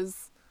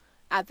was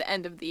at the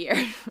end of the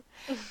year.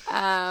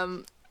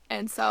 And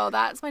so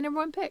that's my number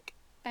one pick.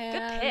 And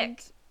good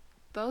pick.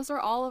 Those are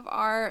all of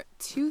our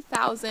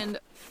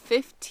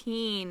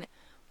 2015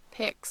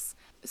 picks.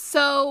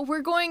 So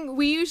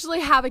we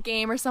usually have a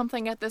game or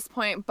something at this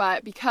point,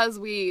 but because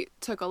we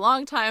took a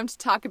long time to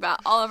talk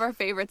about all of our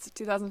favorites of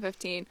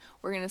 2015,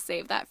 we're going to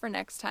save that for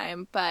next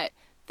time. But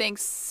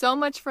thanks so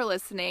much for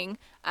listening.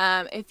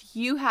 If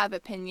you have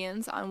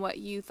opinions on what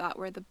you thought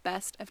were the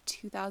best of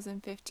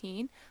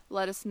 2015,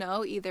 let us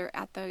know either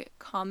at the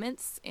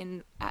comments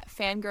at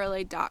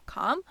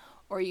fangirly.com,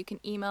 or you can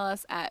email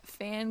us at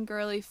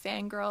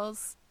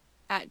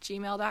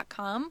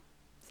fangirlyfangirls@gmail.com.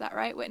 Is that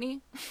right,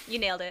 Whitney? You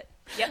nailed it.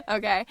 Yep.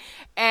 Okay.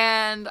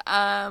 And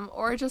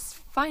or just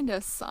find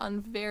us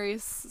on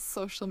various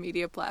social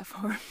media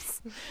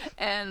platforms.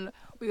 And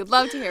We would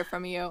love to hear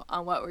from you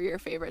on what were your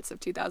favorites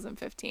of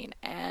 2015.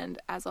 And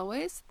as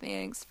always,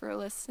 thanks for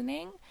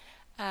listening.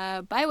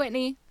 Bye,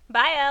 Whitney.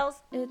 Bye, Els.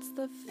 It's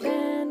the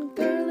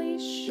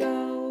Fangirly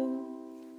Show.